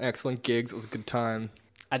to see some excellent gigs. It was a good time.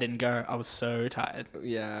 I didn't go. I was so tired.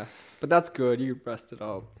 Yeah. But that's good. You rested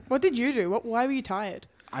up. What did you do? Why were you tired?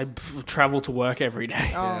 I travel to work every day.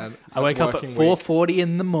 Yeah, I wake up at working week. 4:40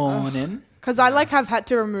 in the morning. Because I have had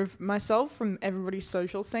to remove myself from everybody's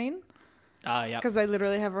social scene. Yeah. Because I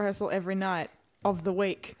literally have rehearsal every night of the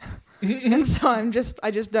week. And so I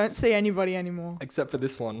just don't see anybody anymore. Except for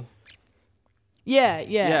this one. Yeah.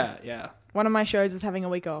 Yeah. One of my shows is having a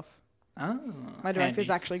week off. Oh, My director's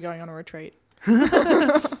handy. actually going on a retreat. Is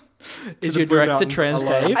the your Blue director Mountains Trans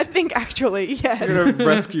alone. Dave? I think actually, yes. We're gonna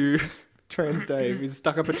rescue Trans Dave. He's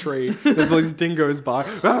stuck up a tree. There's all these dingoes by.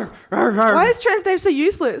 Why is Trans Dave so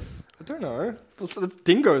useless? I don't know. It's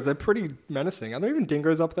dingoes. They're pretty menacing. Are there even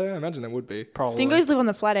dingoes up there? I imagine there would be. Probably. Dingoes live on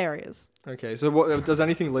the flat areas. Okay, so what does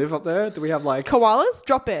anything live up there? Do we have like? Koalas?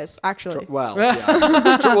 Drop bears, actually. Well,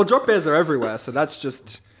 yeah. Well, drop bears are everywhere, so that's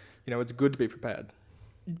just, it's good to be prepared.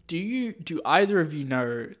 Do either of you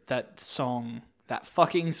know that song? That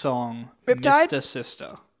fucking song, Riptide? Mr.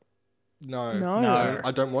 Sister. No, No.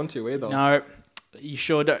 I don't want to either. No, you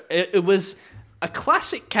sure don't. It was a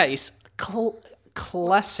classic case.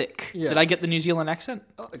 Classic. Yeah. Did I get the New Zealand accent?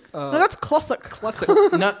 No, that's classic. Classic.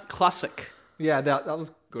 Not classic. Yeah, that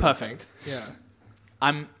was good. Perfect. I think.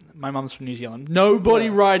 Yeah. My mum's from New Zealand. Nobody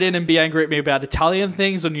write in and be angry at me about Italian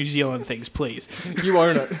things or New Zealand things, please. You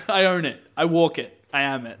own it. I own it. I walk it. I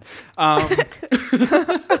am it.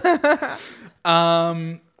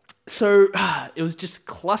 So it was just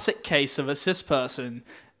classic case of a cis person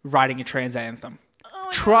writing a trans anthem.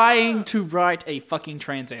 Trying to write a fucking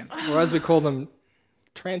trans anthem. Or as we call them,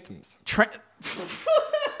 tranthams.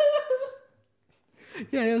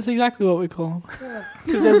 Yeah, that's exactly what we call them.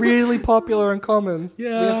 Because they're really popular and common.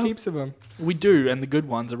 Yeah. We have heaps of them. We do, and the good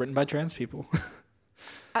ones are written by trans people.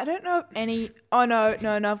 I don't know if any... Oh, no,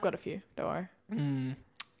 I've got a few. Don't worry.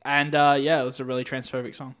 And it was a really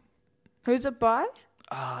transphobic song. Who's it by?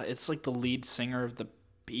 It's like the lead singer of the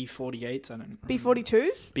B48s. I don't know.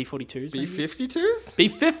 B-42s? B42s. maybe? B-52s?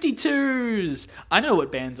 B52s. I know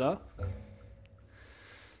what bands are.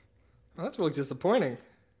 Well, that's really disappointing.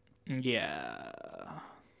 Yeah.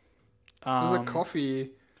 There's a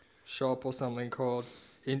coffee shop or something called...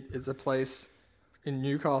 It's a place in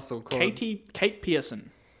Newcastle called... Kate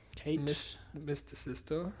Pearson. Mr.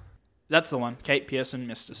 Sister. That's the one. Kate Pearson,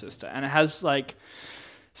 Mr. Sister. And it has like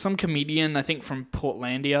some comedian, I think from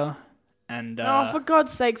Portlandia. And For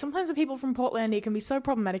God's sake, sometimes the people from Portlandia can be so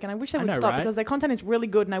problematic, and I wish they would know, stop right? because their content is really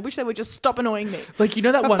good, and I wish they would just stop annoying me. like, you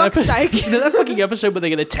know that For one fuck's episode? sake. You know that fucking episode where they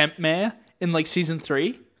get a temp mayor in like season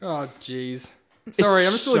 3? Oh, jeez. Sorry,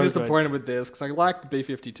 I'm just really so disappointed with this because I like the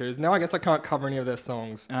B-52s. Now I guess I can't cover any of their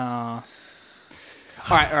songs.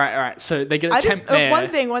 All right. So they get a temp mayor. One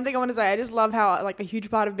thing I want to say, I just love how like a huge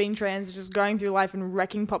part of being trans is just going through life and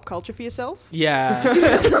wrecking pop culture for yourself. Yeah.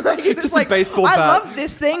 You're Just a baseball I bat. love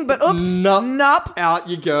this thing, but oops, Nup. Out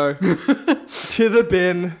you go. To the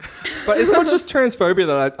bin. But it's not just transphobia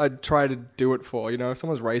that I try to do it for. If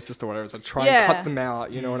someone's racist or whatever, so I try and cut them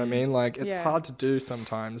out. You know what I mean? Like, it's hard to do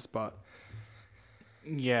sometimes, but...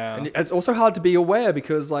 Yeah. And it's also hard to be aware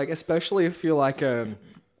because, like, especially if you're like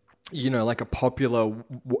like a popular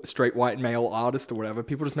straight white male artist or whatever,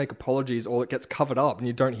 people just make apologies or it gets covered up and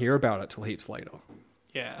you don't hear about it till heaps later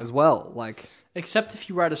Yeah. as well. Like, Except if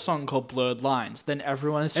you write a song called Blurred Lines, then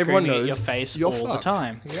everyone is screaming at your face you're all fucked. the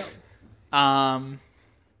time. Yeah.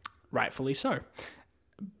 Rightfully so.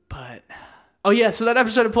 But oh yeah, so that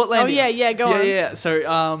episode of Portlandia. Oh yeah, go on. Yeah.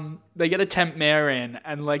 So they get a temp mayor in,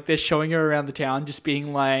 and like they're showing her around the town, just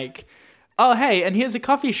being like, "Oh hey, and here's a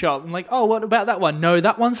coffee shop." And like, "Oh, what about that one?" "No,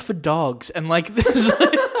 that one's for dogs." And like there's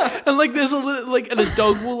there's a little, like, and a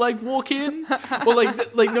dog will like walk in, or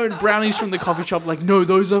like no brownies from the coffee shop. Like, no,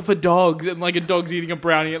 those are for dogs. And like a dog's eating a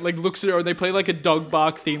brownie, and like looks at her, and they play like a dog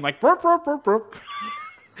bark theme, like burp burp burp burp.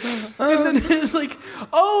 And then there's like,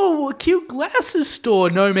 oh, a cute glasses store.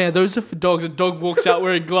 No, man, those are for dogs. A dog walks out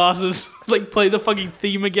wearing glasses, like play the fucking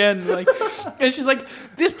theme again. Like, and she's like,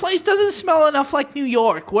 this place doesn't smell enough like New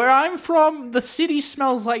York. Where I'm from, the city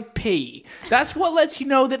smells like pee. That's what lets you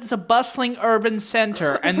know that it's a bustling urban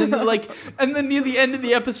center. And then and then near the end of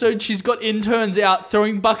the episode, she's got interns out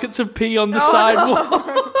throwing buckets of pee on the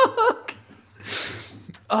sidewalk.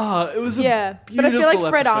 Oh, it was a but I feel like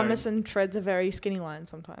Fred episode. Armisen treads a very skinny line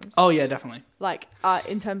sometimes. Oh yeah, definitely. Like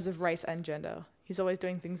in terms of race and gender, he's always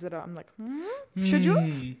doing things that I'm like, should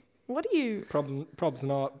you? What do you? Prob's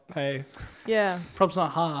not. Hey. Yeah. Prob's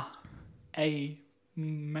not ha.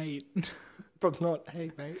 Mate. Prob's not.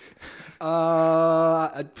 Hey, mate.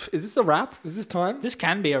 Is this a wrap? Is this time? This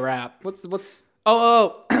can be a wrap. What's?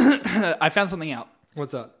 Oh, I found something out.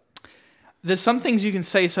 What's that? There's some things you can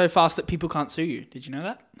say so fast that people can't sue you. Did you know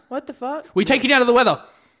that? What the fuck? We take you down to the weather.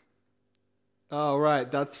 Oh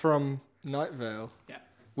right, that's from Night Vale. Yeah.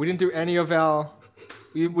 We didn't do any of our.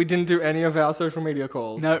 We didn't do any of our social media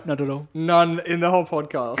calls. No, not at all. None in the whole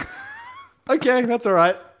podcast. Okay, that's all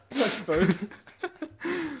right. I suppose.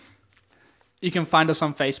 You can find us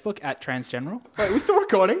on Facebook at Transgeneral. Wait, we're still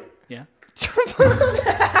recording? Yeah. Keep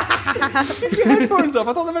your headphones up.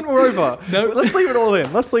 I thought that meant we're over. No. Let's leave it all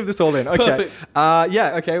in. Let's leave this all in. Okay. Perfect.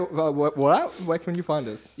 Yeah, okay. Where can you find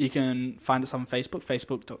us? You can find us on Facebook,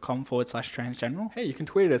 facebook.com/transgeneral. Hey, you can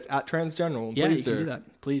tweet us at Transgeneral. Yeah, Please you can do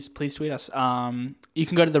that. Please tweet us. You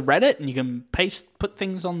can go to the Reddit and you can put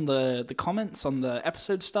things on the comments on the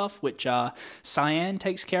episode stuff, which Cyan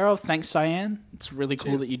takes care of. Thanks, Cyan. It's really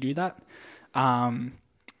cool that you do that.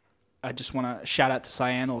 I just want to shout out to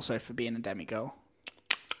Cyan also for being a demigirl.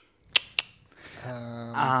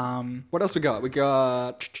 What else we got? We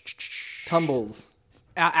got Tumbles.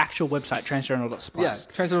 Our actual website, transgeneral.supplies.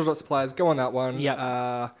 Yeah, transgeneral.supplies. Go on that one. Yep.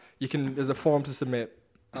 There's a form to submit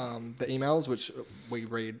the emails, which we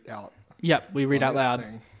read out. Yep, we read out on this loud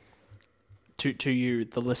thing. to you,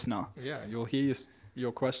 the listener. Yeah, you'll hear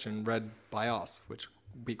your question read by us, which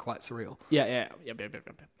will be quite surreal. Yeah.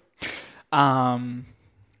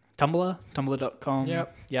 Tumblr, tumblr.com.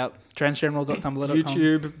 Yep. Transgeneral.tumblr.com.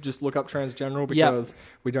 YouTube, just look up Transgeneral because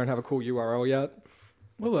we don't have a cool URL yet.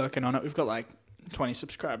 We're working on it. We've got like 20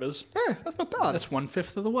 subscribers. Yeah, that's not bad. That's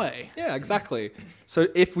 1/5 of the way. Yeah, exactly. So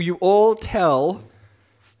if you all tell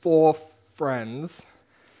 4 friends,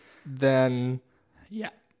 then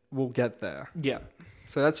we'll get there. Yeah.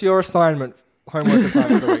 So that's your homework assignment for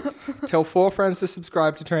the week. Tell 4 friends to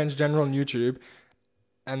subscribe to Transgeneral on YouTube,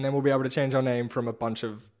 and then we'll be able to change our name from a bunch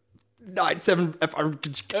of 6 errors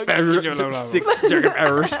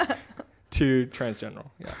to Transgeneral.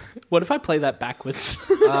 Yeah. What if I play that backwards?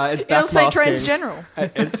 It's It'll say backmasking. transgeneral.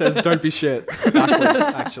 It says "Don't be shit" backwards,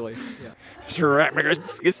 actually. Yeah.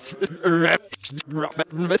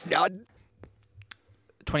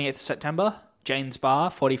 28th of September, Jane's Bar,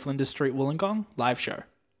 40 Flinders Street, Wollongong, live show.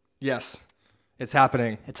 Yes, it's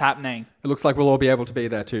happening. It's happening. It looks like we'll all be able to be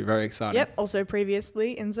there too. Very exciting. Yep. Also,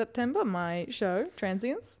 previously in September, my show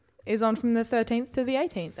Transients is on from the 13th to the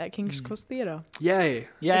 18th at King's Cross Theatre. Yay!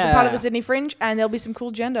 Yeah. It's a part of the Sydney Fringe, and there'll be some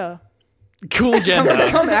cool gender. Cool gender.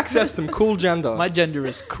 Come access some cool gender. My gender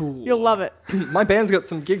is cool. You'll love it. My band's got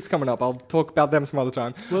some gigs coming up. I'll talk about them some other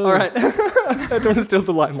time. Whoa. All right. I don't want to steal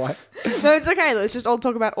the limelight. No, it's okay. Let's just all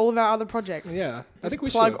talk about all of our other projects. Yeah, I think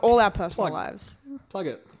we Plug should all our personal Plug. lives. plug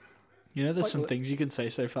it. You know, there's some things you can say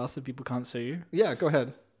so fast that people can't see you. Yeah, go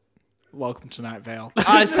ahead. Welcome to Night Vale.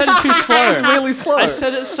 I said it too slow. It's really slow. I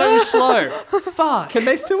said it so slow. Fuck. Can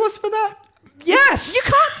they sue us for that? Yes. You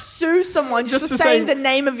can't sue someone just Just for to saying say- the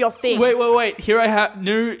name of your thing. Wait. Here I have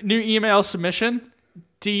new email submission.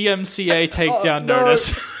 DMCA takedown no.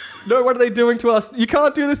 notice. No, what are they doing to us? You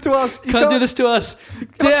can't do this to us. You Can't do this to us.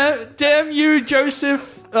 Damn you,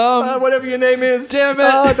 Joseph. Whatever your name is. Damn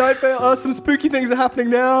it. Night Vale. Some spooky things are happening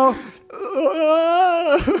now.